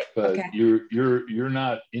meeting, right. But okay. you're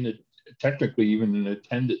not in it, technically even in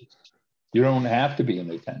attendance. You don't have to be in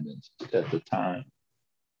attendance at the time.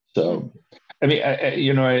 So, I mean,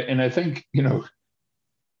 you know, and I think, you know,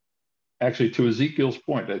 actually, to Ezekiel's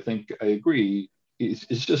point, I think I agree. It's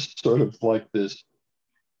just sort of like this,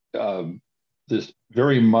 this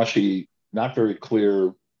very mushy, not very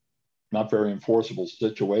clear, not very enforceable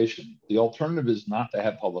situation. The alternative is not to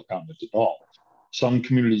have public comment at all. Some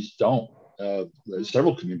communities don't.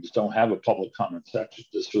 Several communities don't have a public comment section.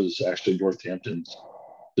 This was actually Northampton's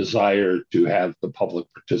desire to have the public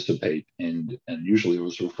participate, and usually it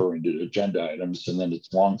was referring to agenda items, and then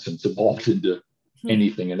it's long since evolved into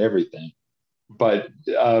anything and everything. But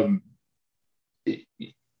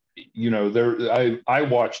you know, I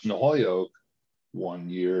watched in Holyoke one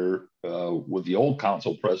year with the old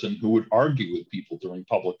council president who would argue with people during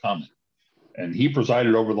public comment. And he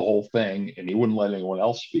presided over the whole thing, and he wouldn't let anyone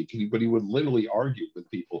else speak, but he would literally argue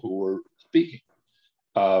with people who were speaking.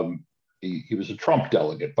 He was a Trump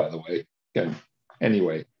delegate, by the way. And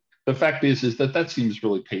anyway, the fact is that that seems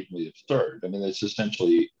really patently absurd. I mean, it's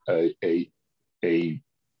essentially a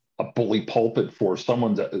bully pulpit for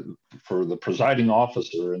someone for the presiding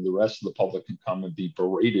officer, and the rest of the public can come and be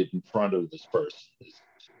berated in front of this person,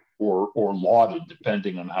 or lauded,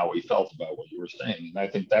 depending on how he felt about what you were saying. And I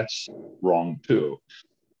think that's wrong too.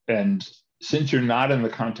 And since you're not in the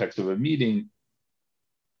context of a meeting,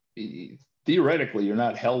 theoretically, you're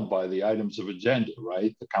not held by the items of agenda,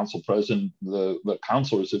 right? The council president, the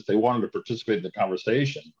councilors, if they wanted to participate in the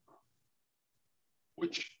conversation,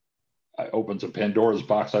 which opens a Pandora's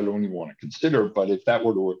box I don't even want to consider, but if that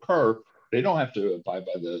were to occur, they don't have to abide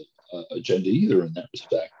by the agenda either in that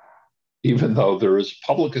respect, even though there is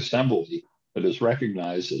public assembly that is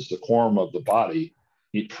recognized as the quorum of the body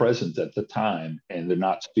present at the time, and they're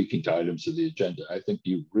not speaking to items of the agenda. I think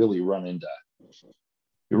you really run into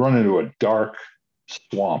a dark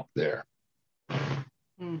swamp there.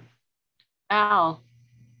 Al.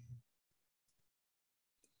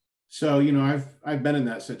 So, you know, I've been in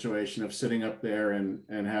that situation of sitting up there and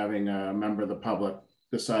having a member of the public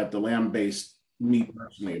decide to lambaste me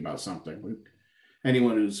personally about something.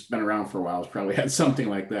 Anyone who's been around for a while has probably had something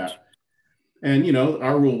like that. And, you know,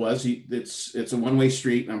 our rule was it's a one-way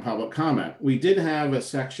street on public comment. We did have a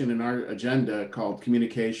section in our agenda called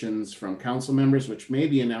communications from council members, which may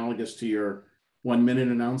be analogous to your 1-minute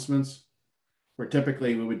announcements, where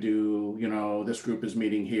typically we would do, you know, this group is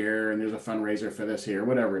meeting here and there's a fundraiser for this here,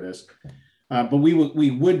 whatever it is. But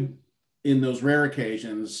we would, in those rare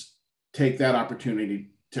occasions, take that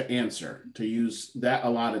opportunity to answer, to use that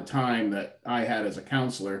allotted time that I had as a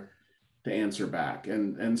counselor to answer back.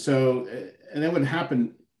 And so that would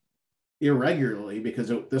happen irregularly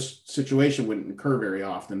because this situation wouldn't occur very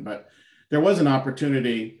often, but there was an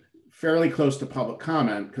opportunity fairly close to public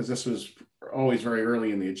comment, because this was always very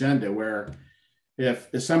early in the agenda, where if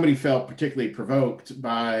somebody felt particularly provoked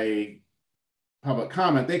by public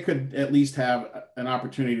comment, they could at least have an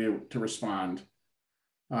opportunity to respond.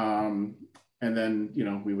 And then, you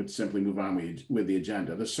know, we would simply move on with the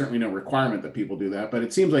agenda. There's certainly no requirement that people do that, but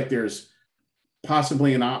it seems like there's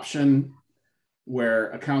possibly an option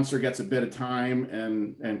where a counselor gets a bit of time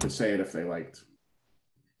and could say it if they liked.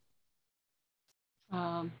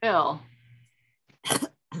 Bill.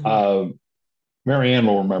 Mary Ann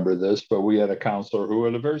will remember this, but we had a counselor who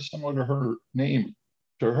had a very similar to her name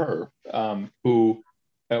to her, who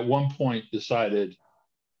at one point decided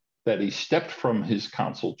that he stepped from his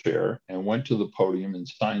council chair and went to the podium and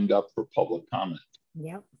signed up for public comment.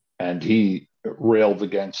 Yep. And he railed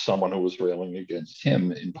against someone who was railing against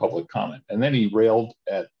him in public comment. And then he railed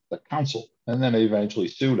at the council, and then eventually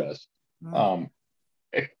sued us and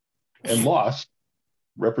lost,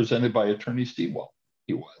 represented by Attorney Stewell.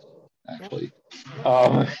 He was actually.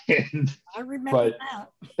 I remember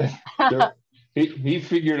that. He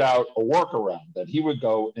figured out a workaround that he would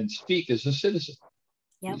go and speak as a citizen.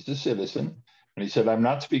 Yep. He's a citizen. And he said, I'm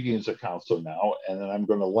not speaking as a counselor now, and then I'm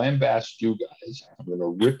going to lambaste you guys. I'm going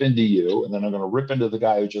to rip into you, and then I'm going to rip into the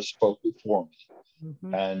guy who just spoke before me,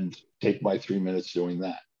 and take my 3 minutes doing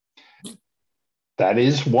that. That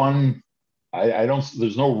is one. I don't.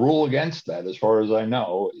 There's no rule against that, as far as I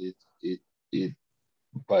know.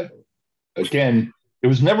 But again, it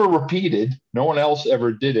was never repeated. No one else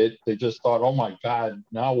ever did it. They just thought, oh my God,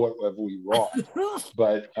 now what have we wrought?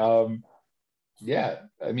 But yeah,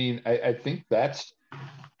 I mean, I think there's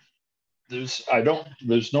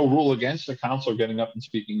no rule against a counselor getting up and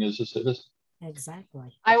speaking as a citizen.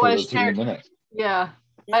 Exactly. I want to share. Yeah.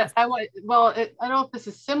 I want. Well, I don't know if this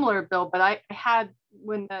is similar, Bill, but I had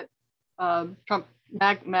when that Trump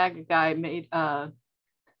MAGA guy made the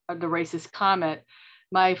racist comment.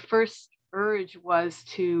 My first urge was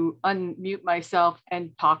to unmute myself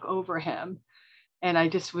and talk over him, and I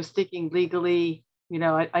just was thinking legally, You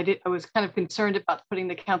know, I was kind of concerned about putting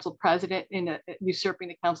the council president in usurping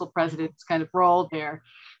the council president's kind of role there.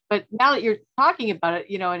 But now that you're talking about it,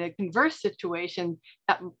 you know, in a converse situation,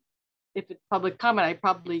 that if it's public comment, I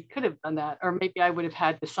probably could have done that, or maybe I would have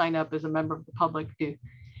had to sign up as a member of the public to,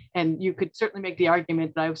 and you could certainly make the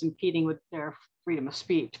argument that I was impeding with their freedom of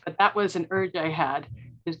speech. But that was an urge I had,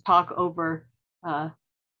 to talk over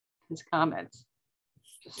his comments,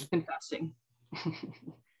 just confessing.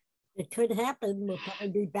 It could happen. We'll probably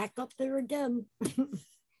be back up there again.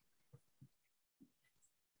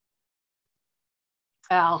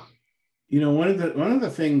 Al. You know, one of the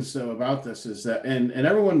things about this is that, and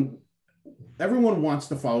everyone wants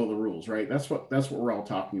to follow the rules, right? That's what we're all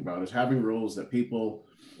talking about, is having rules that people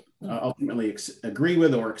ultimately agree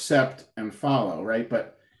with or accept and follow, right?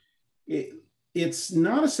 But it's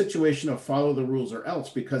not a situation of follow the rules or else,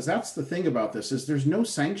 because that's the thing about this, is there's no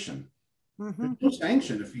sanction. There's no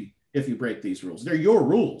sanction if you break these rules. They're your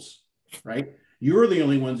rules, right? You're the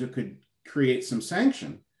only ones who could create some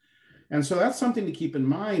sanction. And so that's something to keep in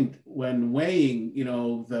mind when weighing, you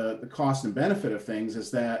know, the cost and benefit of things, is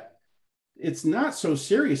that it's not so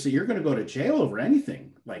serious that you're going to go to jail over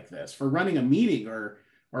anything like this, for running a meeting or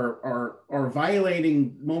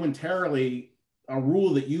violating momentarily a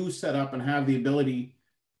rule that you set up and have the ability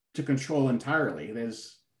to control entirely.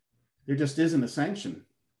 There just isn't a sanction.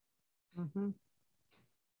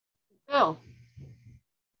 Bill.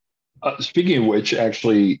 Speaking of which,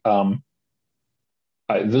 actually,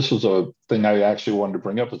 this was a thing I actually wanted to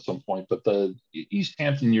bring up at some point, but the East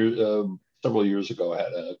Hampton several years ago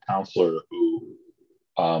had a counselor who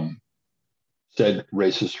said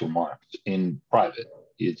racist remarks in private.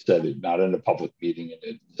 He had said it not in a public meeting, and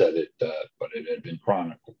it said it, but it had been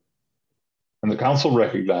chronicled. And the council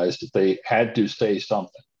recognized that they had to say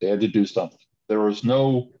something. They had to do something. There is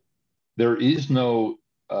no, you'll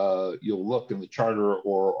look in the charter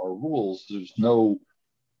or our rules, there's no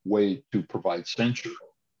way to provide censure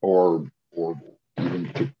or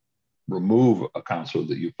even to remove a counselor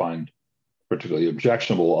that you find particularly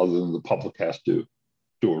objectionable, other than the public has to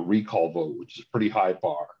do a recall vote, which is a pretty high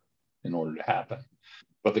bar in order to happen.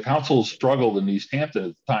 But the council struggled in East Hampton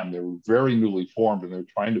at the time. They were very newly formed, and they were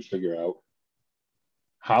trying to figure out,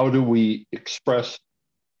 how do we express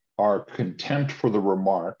our contempt for the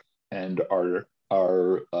remark and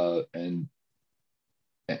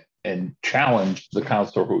and challenge the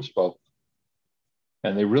counselor who spoke.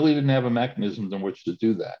 And they really didn't have a mechanism in which to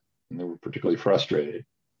do that, and they were particularly frustrated.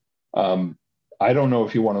 I don't know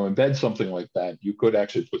if you want to embed something like that. You could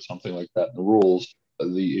actually put something like that in the rules,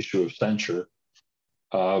 the issue of censure,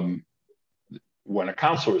 when a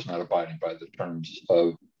counselor is not abiding by the terms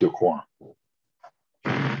of decorum.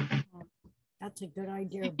 That's a good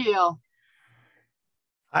idea.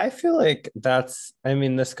 I feel like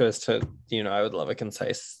this goes to, I would love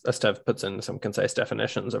Steph puts in some concise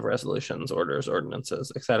definitions of resolutions, orders,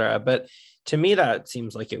 ordinances, etc. But to me, that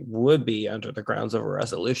seems like it would be under the grounds of a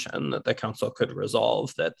resolution that the council could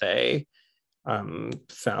resolve that they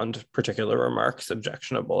found particular remarks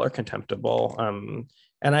objectionable or contemptible.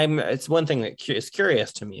 And it's one thing that is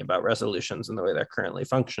curious to me about resolutions and the way they're currently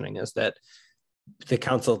functioning, is that the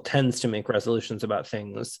council tends to make resolutions about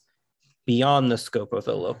things beyond the scope of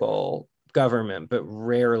the local government, but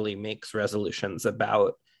rarely makes resolutions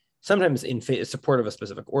about, sometimes in support of a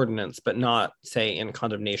specific ordinance, but not, say, in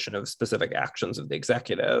condemnation of specific actions of the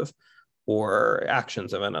executive or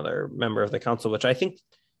actions of another member of the council, which I think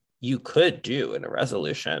you could do in a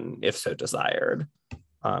resolution if so desired.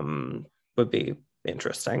 Would be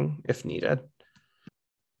interesting if needed.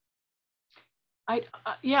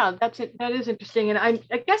 Yeah, that's it. That is interesting. And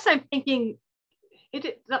I guess I'm thinking,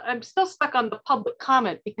 I'm still stuck on the public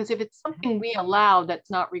comment, because if it's something we allow that's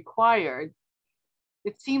not required,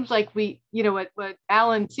 it seems like what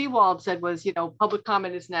Alan Seawald said was, public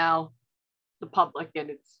comment is now the public, and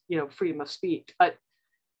it's, freedom of speech. But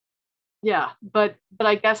yeah, but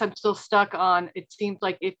I guess I'm still stuck on, it seems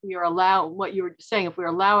like if we are what you were just saying, if we're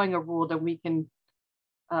allowing a rule, then we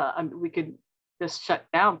could just shut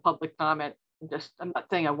down public comment. I'm not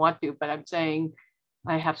saying I want to, but I'm saying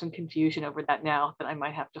I have some confusion over that now that I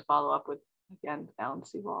might have to follow up with, again, Alan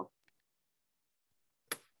Seawald.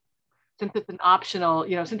 Since it's an optional,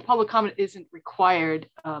 since public comment isn't required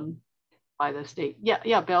by the state.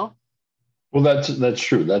 Yeah, Bill? Well, that's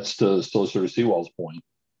true. That's to Solicitor Seawald's point,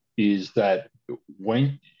 is that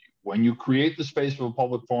when you create the space of a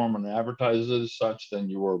public forum and advertise it as such, then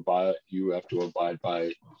you have to abide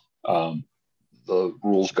by the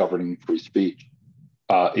rules governing free speech.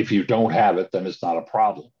 If you don't have it, then it's not a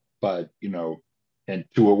problem. But, and at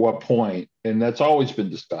what point, and that's always been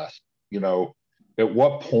discussed, at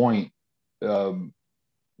what point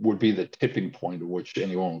would be the tipping point at which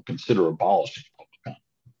anyone would consider abolishing public comment.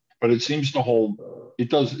 But it seems to hold,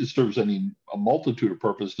 it serves a multitude of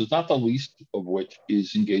purposes, not the least of which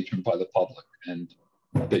is engagement by the public, and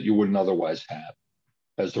that you wouldn't otherwise have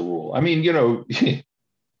as a rule. I mean, you know,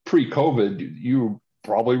 pre-COVID, you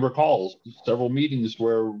probably recall several meetings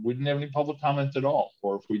where we didn't have any public comment at all.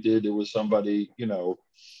 Or if we did, it was somebody, you know,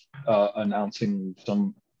 announcing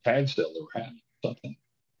some tag sale they were having, something.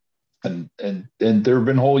 And there have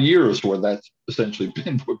been whole years where that's essentially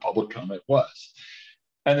been what public comment was.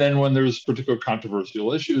 And then when there's particular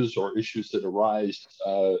controversial issues or issues that arise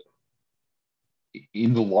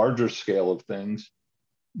in the larger scale of things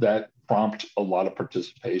that prompt a lot of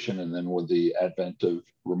participation, and then with the advent of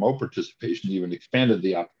remote participation, even expanded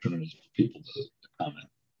the opportunities for people to comment.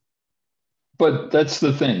 But that's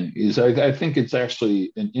the thing, is I think it's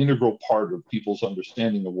actually an integral part of people's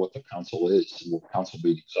understanding of what the council is and what council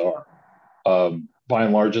meetings are. By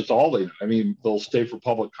and large, it's all they know. I mean, they'll stay for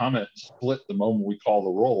public comment and split the moment we call the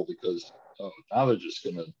roll, because now they're just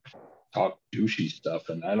going to talk douchey stuff,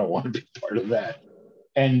 and I don't want to be part of that.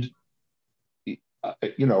 And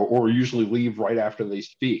you know, or usually leave right after they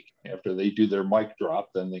speak. After they do their mic drop,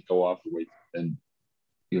 then they go off and,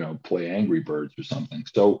 you know, play Angry Birds or something.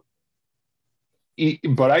 So,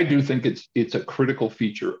 but I do think it's a critical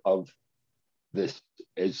feature of this,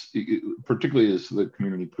 particularly as the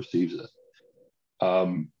community perceives it.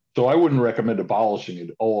 So I wouldn't recommend abolishing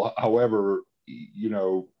it. However, you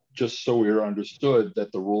know, just so we're understood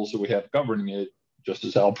that the rules that we have governing it, just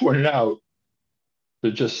as Al pointed out,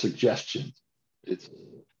 they're just suggestions.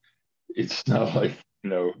 It's not like, you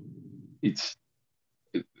know,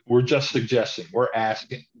 we're just suggesting, we're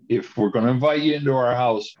asking, if we're going to invite you into our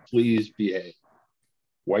house, please behave.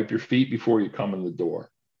 Wipe your feet before you come in the door,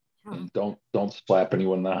 and don't slap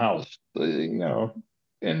anyone in the house, you know,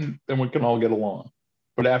 and then we can all get along.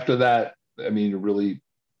 But after that, I mean, really,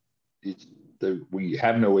 we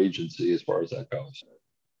have no agency as far as that goes.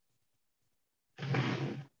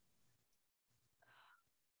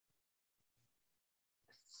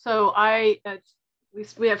 So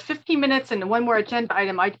we have 15 minutes and one more agenda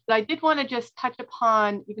item. I did want to just touch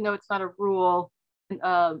upon, even though it's not a rule,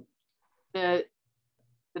 the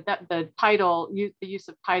title, the use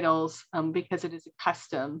of titles, because it is a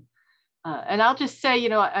custom. And I'll just say, you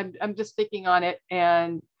know, I'm just thinking on it,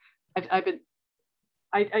 and I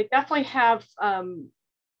definitely have, I'm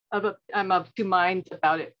of two minds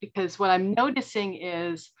about it, because what I'm noticing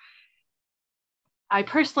is I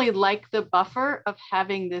personally like the buffer of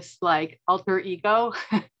having this like alter ego.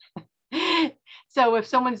 So if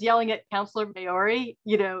someone's yelling at Councilor Maori,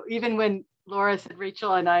 you know, even when Laura said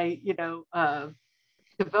Rachel and I, you know,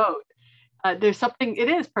 to vote, there's something, it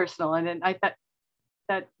is personal, and I thought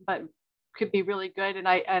that could be really good. And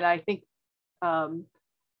I think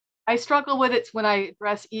I struggle with it when I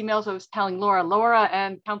address emails. I was telling Laura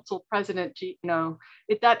and Council President, you know,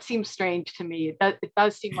 that seems strange to me. It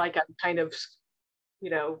does seem like I'm kind of, you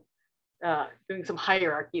know, doing some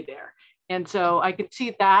hierarchy there. And so I could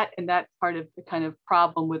see that, and that's part of the kind of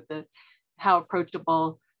problem with how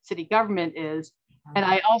approachable city government is. And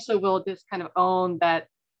I also will just kind of own that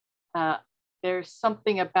there's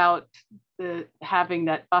something about having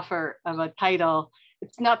that buffer of a title.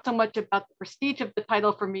 It's not so much about the prestige of the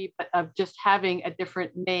title for me, but of just having a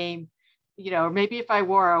different name. You know, maybe if I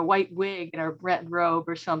wore a white wig and a red robe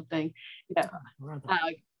or something, you know.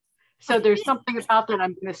 So there's something about that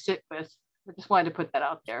I'm going to sit with. I just wanted to put that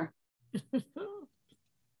out there.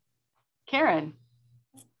 Karen.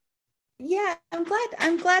 Yeah, I'm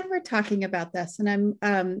glad we're talking about this, and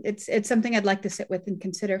it's something I'd like to sit with and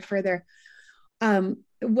consider further.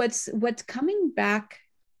 What's coming back.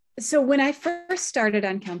 So when I first started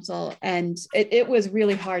on council, and it was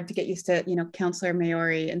really hard to get used to, you know, Councilor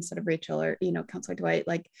Maori instead of Rachel, or, you know, Councilor Dwight,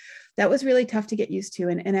 like that was really tough to get used to.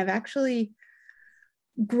 And I've actually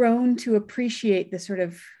grown to appreciate the sort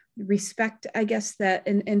of respect, I guess, that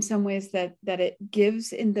in some ways that it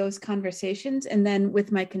gives in those conversations. And then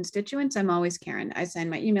with my constituents, I'm always Karen. I send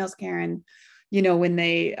my emails Karen, you know, when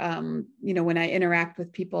they, you know, when I interact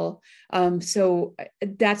with people. So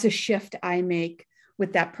that's a shift I make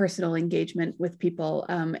with that personal engagement with people.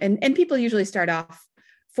 And people usually start off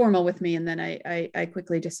formal with me, and then I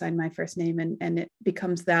quickly just sign my first name, and it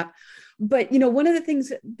becomes that. But, you know, one of the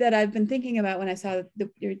things that I've been thinking about when I saw,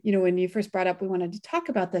 you know, when you first brought up we wanted to talk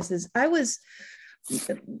about this, is I was,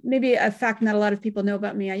 maybe a fact not a lot of people know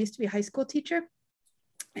about me, I used to be a high school teacher.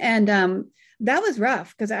 And that was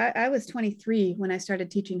rough, because I was 23 when I started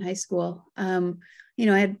teaching high school. You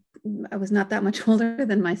know, I was not that much older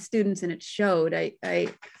than my students, and it showed.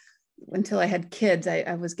 Until I had kids,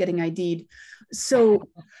 I was getting ID'd. So,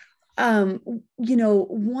 you know,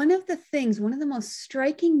 one of the most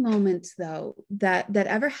striking moments though, that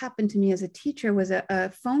ever happened to me as a teacher was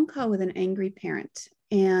a phone call with an angry parent.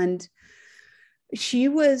 And she,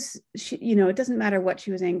 you know, it doesn't matter what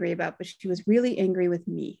she was angry about, but she was really angry with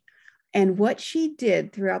me. And what she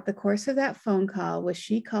did throughout the course of that phone call was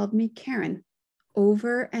she called me Karen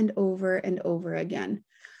over and over and over again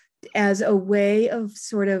as a way of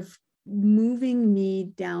sort of moving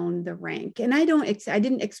me down the rank. And I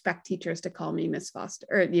didn't expect teachers to call me Miss Foster,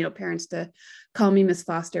 or, you know, parents to call me Miss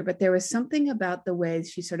Foster, but there was something about the way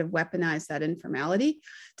she sort of weaponized that informality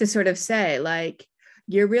to sort of say, like,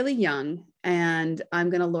 you're really young and I'm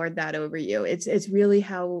going to lord that over you. It's really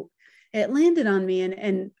how it landed on me.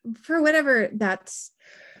 And for whatever that's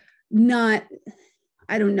not,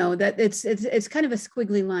 I don't know, that it's kind of a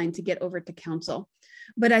squiggly line to get over to council.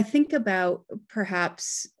 But I think about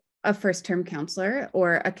perhaps a first term counselor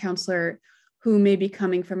or a counselor who may be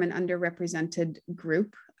coming from an underrepresented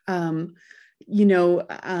group, you know,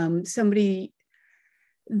 somebody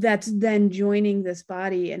that's then joining this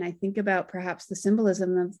body. And I think about perhaps the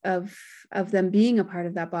symbolism of them being a part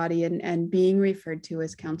of that body and being referred to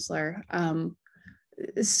as counselor.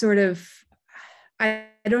 Sort of, I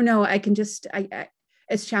don't know, I can just,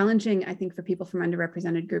 it's challenging, I think, for people from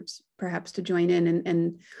underrepresented groups perhaps to join in,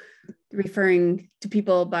 and referring to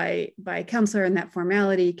people by counselor and that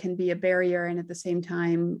formality can be a barrier, and at the same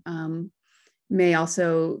time may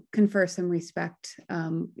also confer some respect,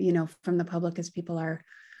 you know, from the public as people are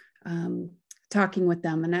talking with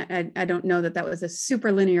them. And I don't know that that was a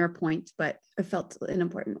super linear point, but I felt an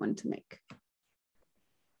important one to make.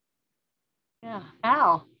 Yeah,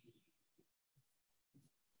 Al.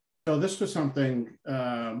 So this was something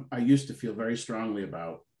I used to feel very strongly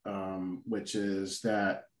about, which is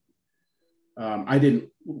that I didn't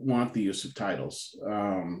want the use of titles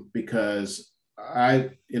because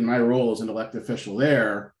in my role as an elected official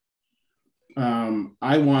there,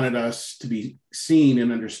 I wanted us to be seen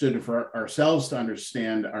and understood, and for ourselves to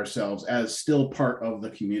understand ourselves as still part of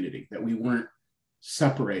the community, that we weren't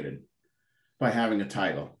separated by having a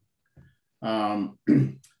title. But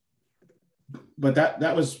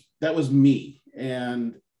that was me.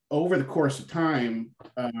 And over the course of time,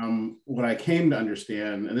 what I came to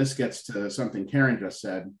understand, and this gets to something Karen just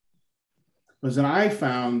said, was that I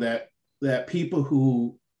found that people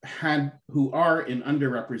who are in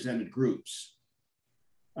underrepresented groups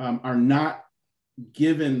are not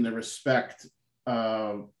given the respect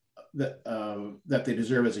that they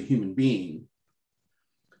deserve as a human being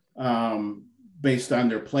based on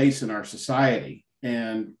their place in our society.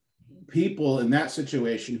 And people in that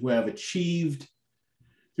situation who have achieved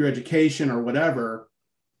through education or whatever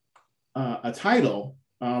a title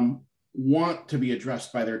want to be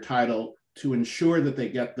addressed by their title to ensure that they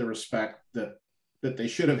get the respect that they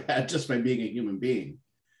should have had just by being a human being.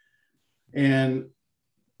 And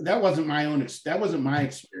that wasn't my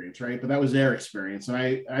experience, right? But that was their experience.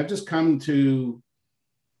 And I've just come to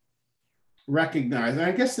recognize, and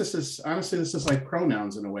I guess this is like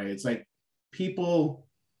pronouns in a way. It's like people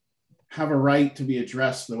have a right to be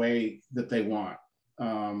addressed the way that they want.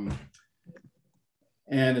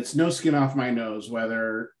 And it's no skin off my nose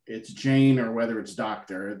whether it's Jane or whether it's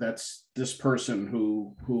Doctor. That's this person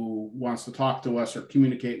who wants to talk to us or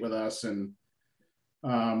communicate with us. And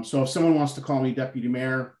so if someone wants to call me Deputy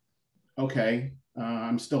Mayor, okay,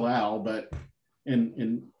 I'm still Al, but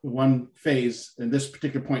in one phase, in this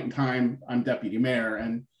particular point in time, I'm Deputy Mayor.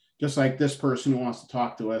 And just like this person who wants to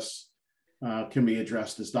talk to us can be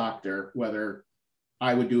addressed as Doctor, whether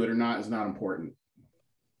I would do it or not is not important.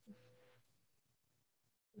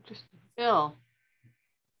 Just Bill.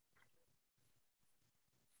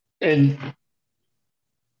 And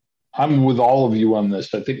I'm with all of you on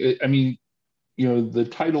this. I think, I mean, you know, the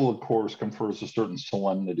title, of course, confers a certain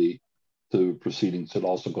solemnity to proceedings. It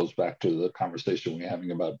also goes back to the conversation we're having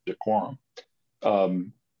about decorum.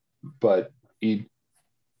 But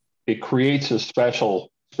it creates a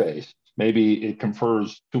special space. Maybe it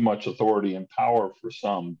confers too much authority and power for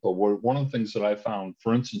some. But one of the things that I found,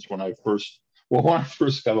 for instance, when I first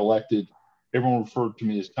got elected, everyone referred to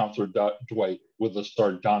me as Councilor Dwight with a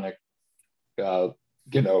sardonic,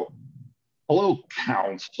 you know, hello,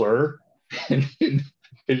 counselor.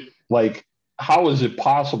 Like, how is it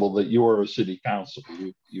possible that you are a city councilor?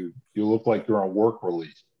 You look like you're on work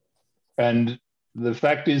release. And the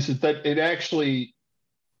fact is that it actually,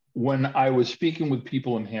 when I was speaking with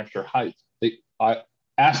people in Hampshire Heights, I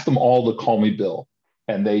asked them all to call me Bill,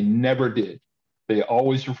 and they never did. They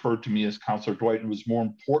always referred to me as Councilor Dwight, and it was more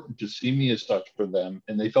important to see me as such for them,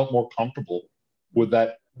 and they felt more comfortable with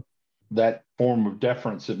that that form of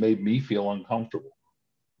deference that made me feel uncomfortable.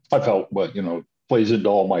 I felt, well, you know, plays into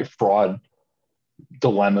all my fraud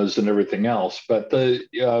dilemmas and everything else. But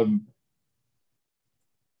and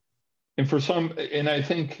I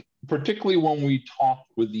think particularly when we talk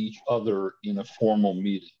with each other in a formal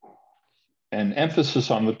meeting, and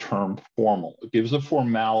emphasis on the term formal, it gives a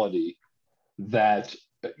formality that,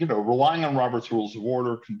 you know, relying on Robert's Rules of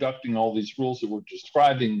Order, conducting all these rules that we're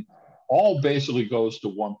describing, all basically goes to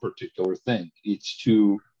one particular thing. It's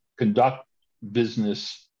to conduct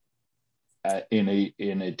business in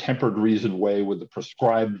a tempered, reasoned way with the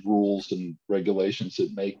prescribed rules and regulations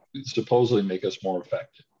that supposedly make us more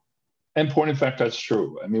effective. And point of fact, that's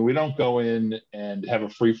true. I mean, we don't go in and have a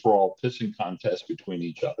free-for-all pissing contest between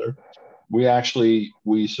each other.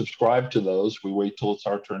 We subscribe to those. We wait till it's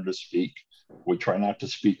our turn to speak. We try not to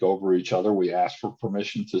speak over each other. We ask for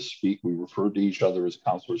permission to speak. We refer to each other as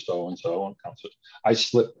Counselor so-and-so and Counselor. I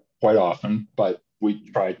slip quite often, but we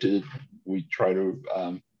try to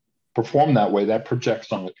perform that way. That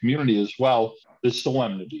projects on the community as well, this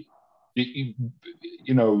solemnity.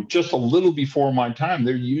 You know, just a little before my time,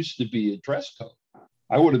 there used to be a dress code.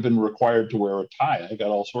 I would have been required to wear a tie. I got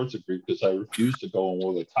all sorts of grief because I refused to go and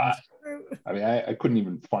wear the tie. I mean, I couldn't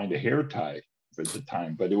even find a hair tie at the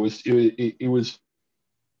time, but it was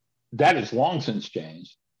that has long since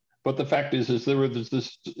changed. But the fact is there was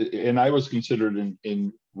this, and I was considered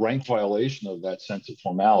in rank violation of that sense of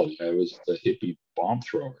formality. I was the hippie bomb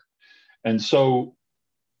thrower. And so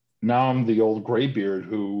now I'm the old graybeard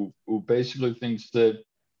who basically thinks that,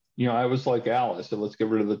 you know, I was like Alice, so let's get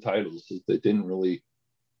rid of the titles. They didn't really,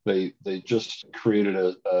 they just created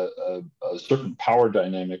a certain power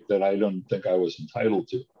dynamic that I don't think I was entitled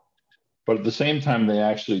to. But at the same time, they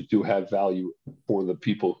actually do have value for the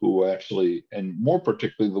people who actually, and more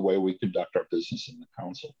particularly the way we conduct our business in the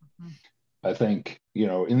council. Mm-hmm. I think, you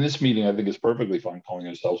know, in this meeting, I think it's perfectly fine calling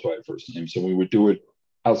ourselves by our first names, and we would do it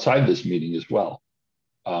outside this meeting as well,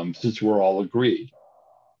 since we're all agreed.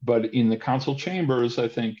 But in the council chambers, I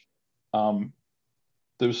think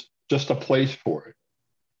there's just a place for it.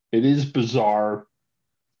 It is bizarre,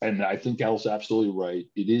 and I think Al's absolutely right.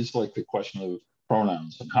 It is like the question of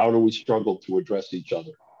pronouns and how do we struggle to address each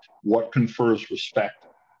other? What confers respect?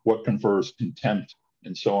 What confers contempt?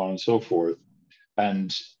 And so on and so forth.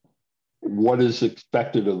 And what is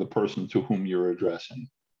expected of the person to whom you're addressing?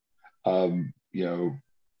 You know,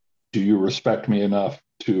 do you respect me enough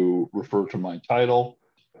to refer to my title,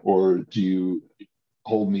 or do you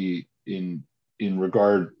hold me in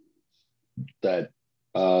regard that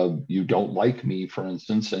you don't like me, for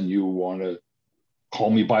instance, and you want to call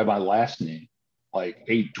me by my last name, like,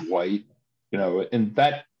 hey, Dwight, you know, and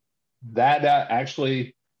that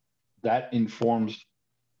actually informs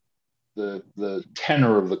the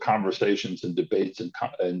tenor of the conversations and debates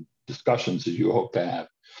and discussions that you hope to have.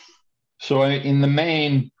 So in the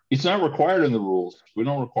main, it's not required in the rules. We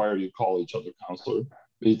don't require you to call each other counselor.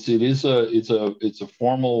 It's a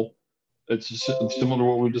formal. It's similar to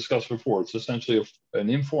what we discussed before. It's essentially an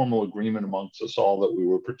informal agreement amongst us all that we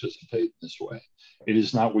will participate in this way. It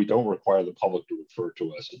is not, we don't require the public to refer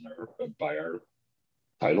to us by our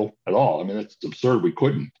title at all. I mean, it's absurd. We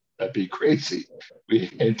couldn't. That'd be crazy. We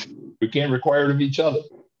can't require it of each other.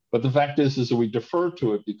 But the fact is that we defer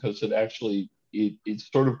to it because it actually, it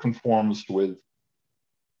sort of conforms with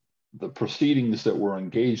the proceedings that we're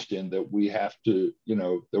engaged in, that we have to, you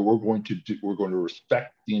know, that we're going to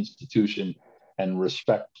respect the institution and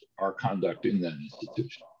respect our conduct in that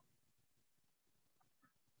institution.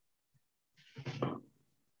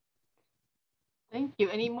 Thank you.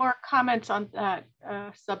 Any more comments on that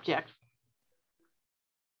subject?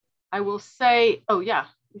 I will say, oh yeah,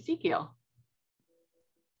 Ezekiel.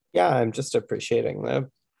 Yeah, I'm just appreciating the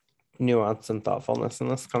nuance and thoughtfulness in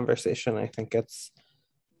this conversation. I think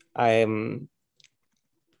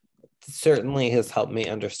certainly has helped me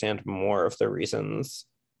understand more of the reasons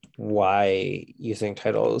why using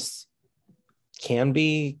titles can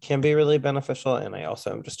be really beneficial. And I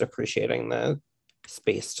also am just appreciating the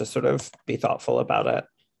space to sort of be thoughtful about it.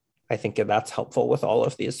 I think that's helpful with all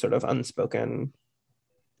of these sort of unspoken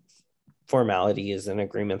formalities and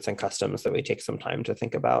agreements and customs that we take some time to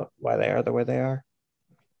think about why they are the way they are.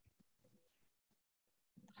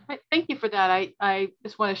 Thank you for that. I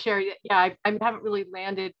just want to share, yeah, I haven't really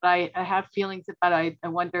landed, but I have feelings about it. I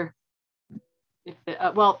wonder if,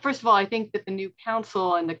 well, first of all, I think that the new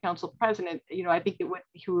council and the council president, you know, I think it would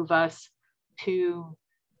behoove us to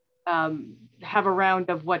have a round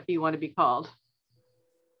of what do you want to be called?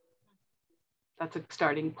 That's a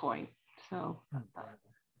starting point. So,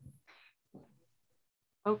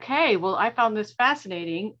 okay, well, I found this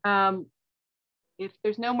fascinating. if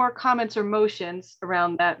there's no more comments or motions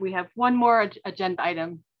around that, we have one more agenda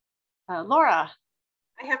item. Laura.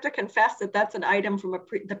 I have to confess that that's an item from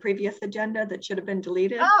the previous agenda that should have been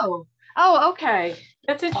deleted. Oh, okay.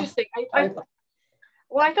 That's interesting.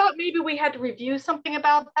 Well, I thought maybe we had to review something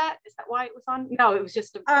about that. Is that why it was on? No, it was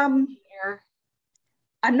just a error.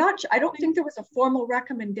 I'm not, I don't think there was a formal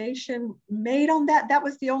recommendation made on that. That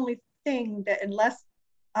was the only thing that, unless,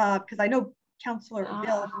 because I know Councillor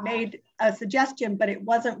Bill made a suggestion, but it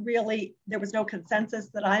wasn't really, there was no consensus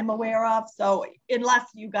that I'm aware of. So unless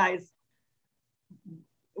you guys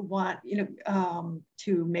want,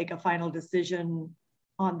 to make a final decision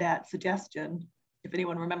on that suggestion, if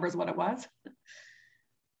anyone remembers what it was,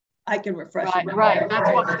 I can refresh. Right.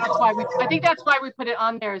 That's why I think that's why we put it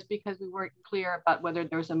on there, is because we weren't clear about whether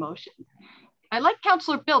there's a motion. I like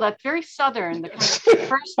Councillor Bill. That's very Southern. The kind of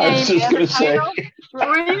first name and the title.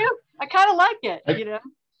 Were you? I kind of like it.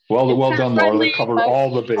 Well done, Laura. They covered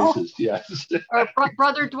all the bases. Yes. Or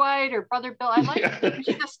Brother Dwight or Brother Bill. I like it. We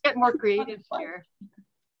should just get more creative here.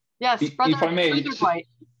 Yes, Brother Dwight.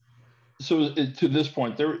 So to this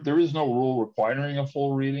point, there is no rule requiring a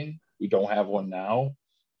full reading. We don't have one now.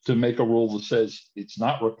 To make a rule that says it's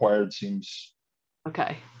not required seems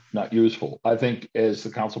not useful. I think as the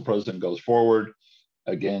council president goes forward,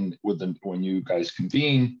 again, when you guys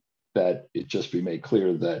convene, that it just be made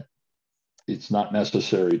clear that it's not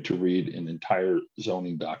necessary to read an entire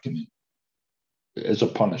zoning document as a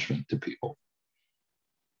punishment to people.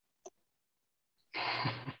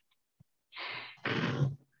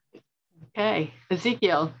 Okay,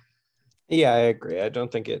 Ezekiel. Yeah, I agree. I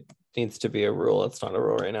don't think it needs to be a rule. It's not a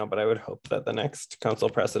rule right now, but I would hope that the next council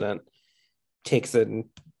president takes an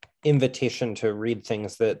invitation to read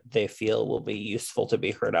things that they feel will be useful to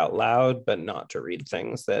be heard out loud, but not to read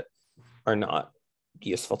things that are not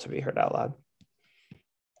useful to be heard out loud.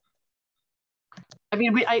 I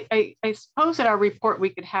mean, I suppose in our report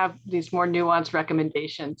we could have these more nuanced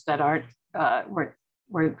recommendations that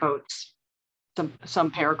weren't votes.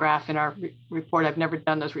 Some paragraph in our report. I've never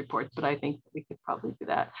done those reports, but I think we could probably do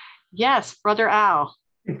that. Yes, Brother Al.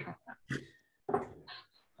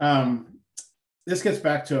 This gets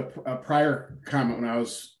back to a prior comment when I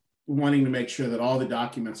was wanting to make sure that all the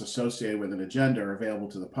documents associated with an agenda are available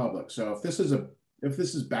to the public. So if this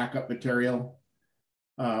is backup material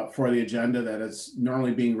for the agenda that is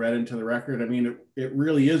normally being read into the record, I mean, it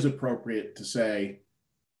really is appropriate to say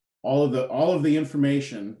all of the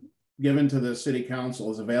information given to the city council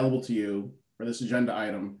is available to you for this agenda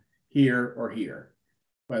item here or here.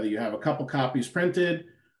 Whether you have a couple copies printed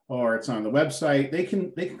or it's on the website, they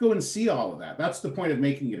can go and see all of that. That's the point of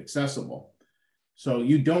making it accessible. So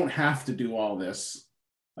you don't have to do all this.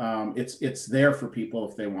 It's there for people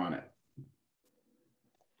if they want it.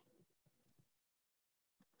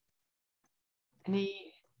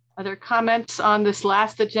 Any other comments on this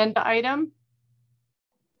last agenda item?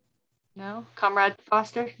 No? Comrade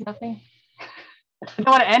Foster, nothing? I don't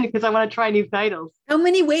want to end because I want to try new titles. How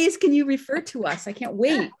many ways can you refer to us? I can't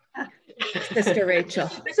wait, Sister Rachel.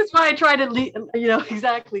 This is why I try to leave,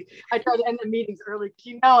 exactly. I try to end the meetings early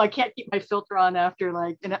because I can't keep my filter on after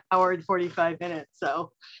like an hour and 45 minutes.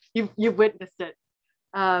 So you've witnessed it.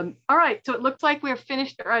 All right, so it looks like we've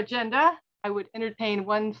finished our agenda. I would entertain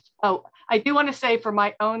one. Oh, I do want to say for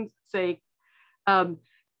my own sake, the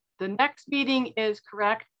next meeting is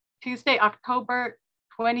correct. Tuesday, October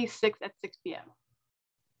 26th at 6 p.m.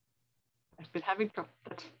 I've been having trouble.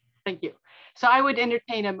 Thank you. So I would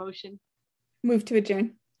entertain a motion. Move to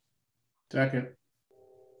adjourn. Second.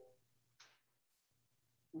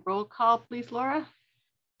 Roll call, please, Laura.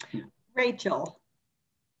 Rachel.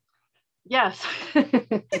 Yes.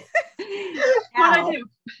 Al.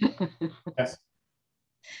 Yes.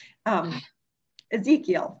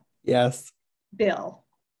 Ezekiel. Yes. Bill.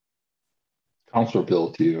 Councilor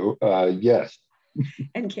Bill to you. Yes.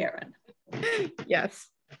 And Karen. Yes.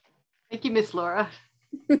 Thank you, Miss Laura.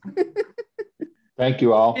 Thank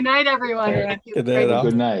you all. Good night, everyone. Good night.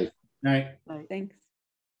 Good night. Night. Thanks.